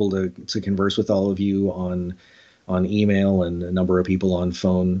being able to converse with all of you on email and a number of people on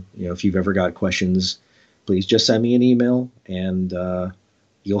phone. If you've ever got questions, please just send me an email, and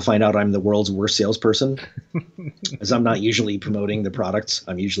you'll find out I'm the world's worst salesperson, as I'm not usually promoting the products.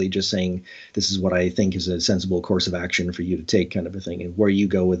 I'm usually just saying this is what I think is a sensible course of action for you to take, kind of a thing. And where you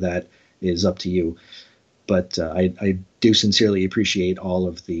go with that is up to you. But I do sincerely appreciate all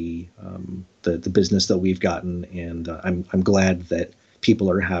of the business that we've gotten, and I'm glad that people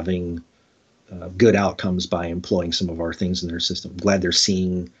are having good outcomes by employing some of our things in their system. I'm glad they're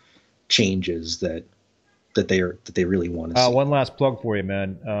seeing changes that they really want to see. One last plug for you,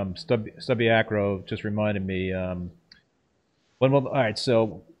 man. Stubby Acro just reminded me. All right,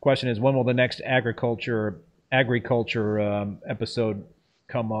 so question is, when will the next agriculture episode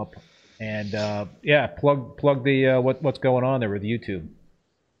come up? And yeah, plug the what's going on there with YouTube.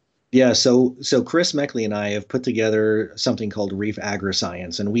 Yeah, so Chris Meckley and I have put together something called Reef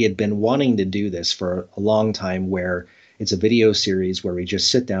Agriscience, and we had been wanting to do this for a long time, where it's a video series where we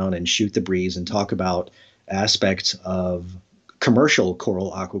just sit down and shoot the breeze and talk about aspects of commercial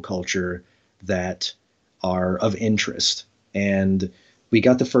coral aquaculture that are of interest. And we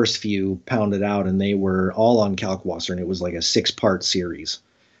got the first few pounded out, and they were all on Kalkwasser, and it was like a 6-part series.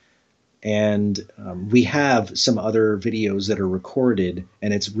 And we have some other videos that are recorded,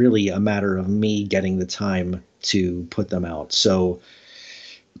 and it's really a matter of me getting the time to put them out. So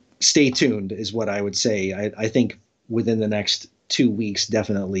stay tuned is what I would say. I think within the next 2 weeks,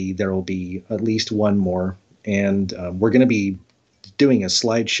 definitely there will be at least one more. And we're going to be doing a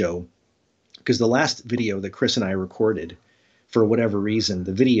slideshow, because the last video that Chris and I recorded, for whatever reason,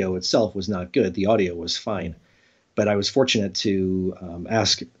 the video itself was not good. The audio was fine. But I was fortunate to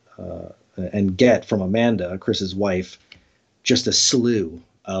ask and get from Amanda, Chris's wife, just a slew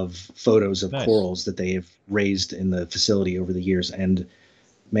of photos of corals that they have raised in the facility over the years. And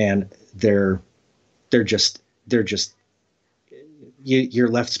man, they're just you're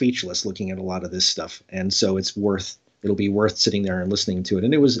left speechless looking at a lot of this stuff. And so it'll be worth sitting there and listening to it.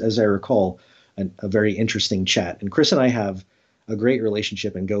 And it was, as I recall, a very interesting chat. And Chris and I have a great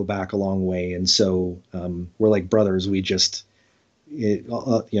relationship and go back a long way. And so we're like brothers. We just, he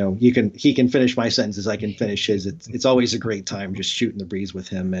can finish my sentences, I can finish his. It's always a great time just shooting the breeze with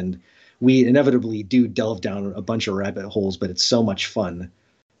him. And we inevitably do delve down a bunch of rabbit holes, but it's so much fun.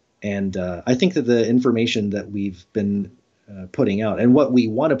 And I think that the information that we've been putting out and what we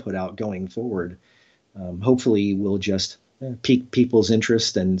want to put out going forward, hopefully will just pique people's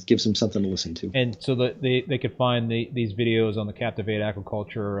interest and gives them something to listen to. And so they could find these videos on the Captiv8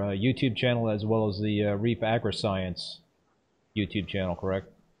 Aquaculture YouTube channel, as well as the Reef Agriscience YouTube channel, correct?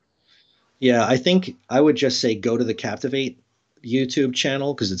 Yeah, I think I would just say go to the Captiv8 YouTube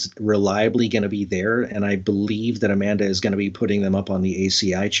channel, because it's reliably going to be there. And I believe that Amanda is going to be putting them up on the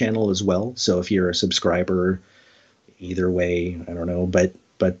ACI channel as well. So if you're a subscriber, either way, I don't know, but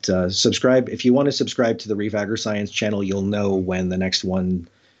subscribe. If you want to subscribe to the Reef Agriscience channel, you'll know when the next one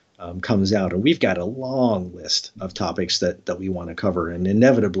comes out. And we've got a long list of topics that we want to cover. And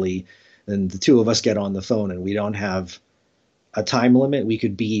inevitably, then the two of us get on the phone and we don't have a time limit. We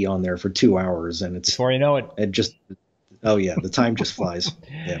could be on there for 2 hours, and it's before you know it. It just, oh yeah, the time just flies.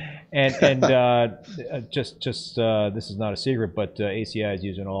 Yeah. And just this is not a secret, but ACI is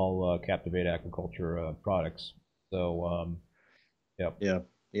using all Captiv8 Aquaculture products. So yeah.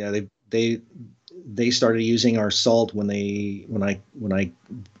 They started using our salt when I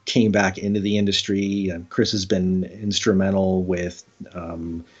came back into the industry. And Chris has been instrumental with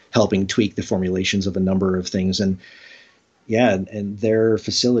helping tweak the formulations of a number of things. And yeah, and their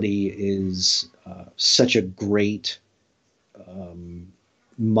facility is such a great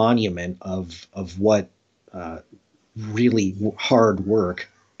monument of what really hard work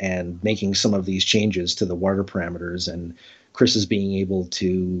and making some of these changes to the water parameters. And Chris is being able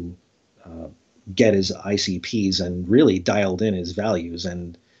to get his ICPs and really dialed in his values.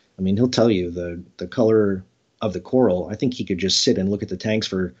 And I mean, he'll tell you the color of the coral. I think he could just sit and look at the tanks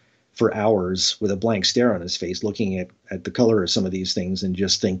for for hours with a blank stare on his face, looking at the color of some of these things and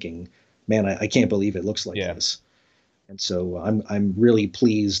just thinking, man, I can't believe it looks like this. And so I'm really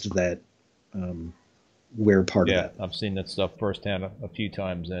pleased that we're part of that. I've seen that stuff firsthand a few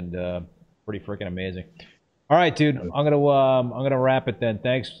times, and pretty freaking amazing. All right, dude, I'm gonna wrap it then.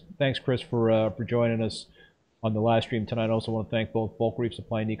 Thanks, Chris, for joining us on the live stream tonight. I also want to thank both Bulk Reef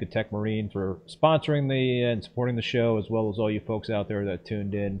Supply and Ecotech Marine for sponsoring and supporting the show, as well as all you folks out there that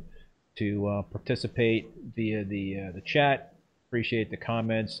tuned in to participate via the chat. Appreciate the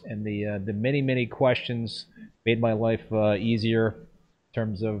comments and the many questions. Made my life easier in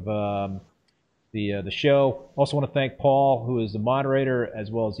terms of the show. Also want to thank Paul, who is the moderator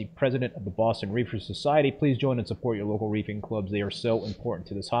as well as the president of the Boston Reefers Society. Please join and support your local reefing clubs. They are so important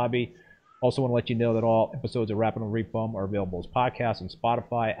to this hobby. Also want to let you know that all episodes of Rappin With ReefBum are available as podcasts on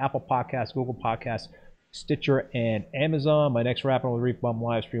Spotify, Apple Podcasts, Google Podcasts, Stitcher, and Amazon. My next Rappin With ReefBum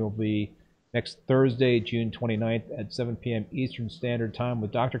live stream will be next Thursday, June 29th at 7 p.m. Eastern Standard Time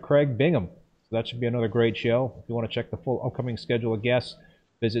with Dr. Craig Bingham. So that should be another great show. If you want to check the full upcoming schedule of guests,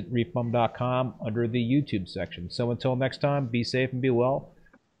 visit reefbum.com under the YouTube section. So until next time, be safe and be well.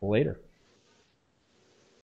 Later.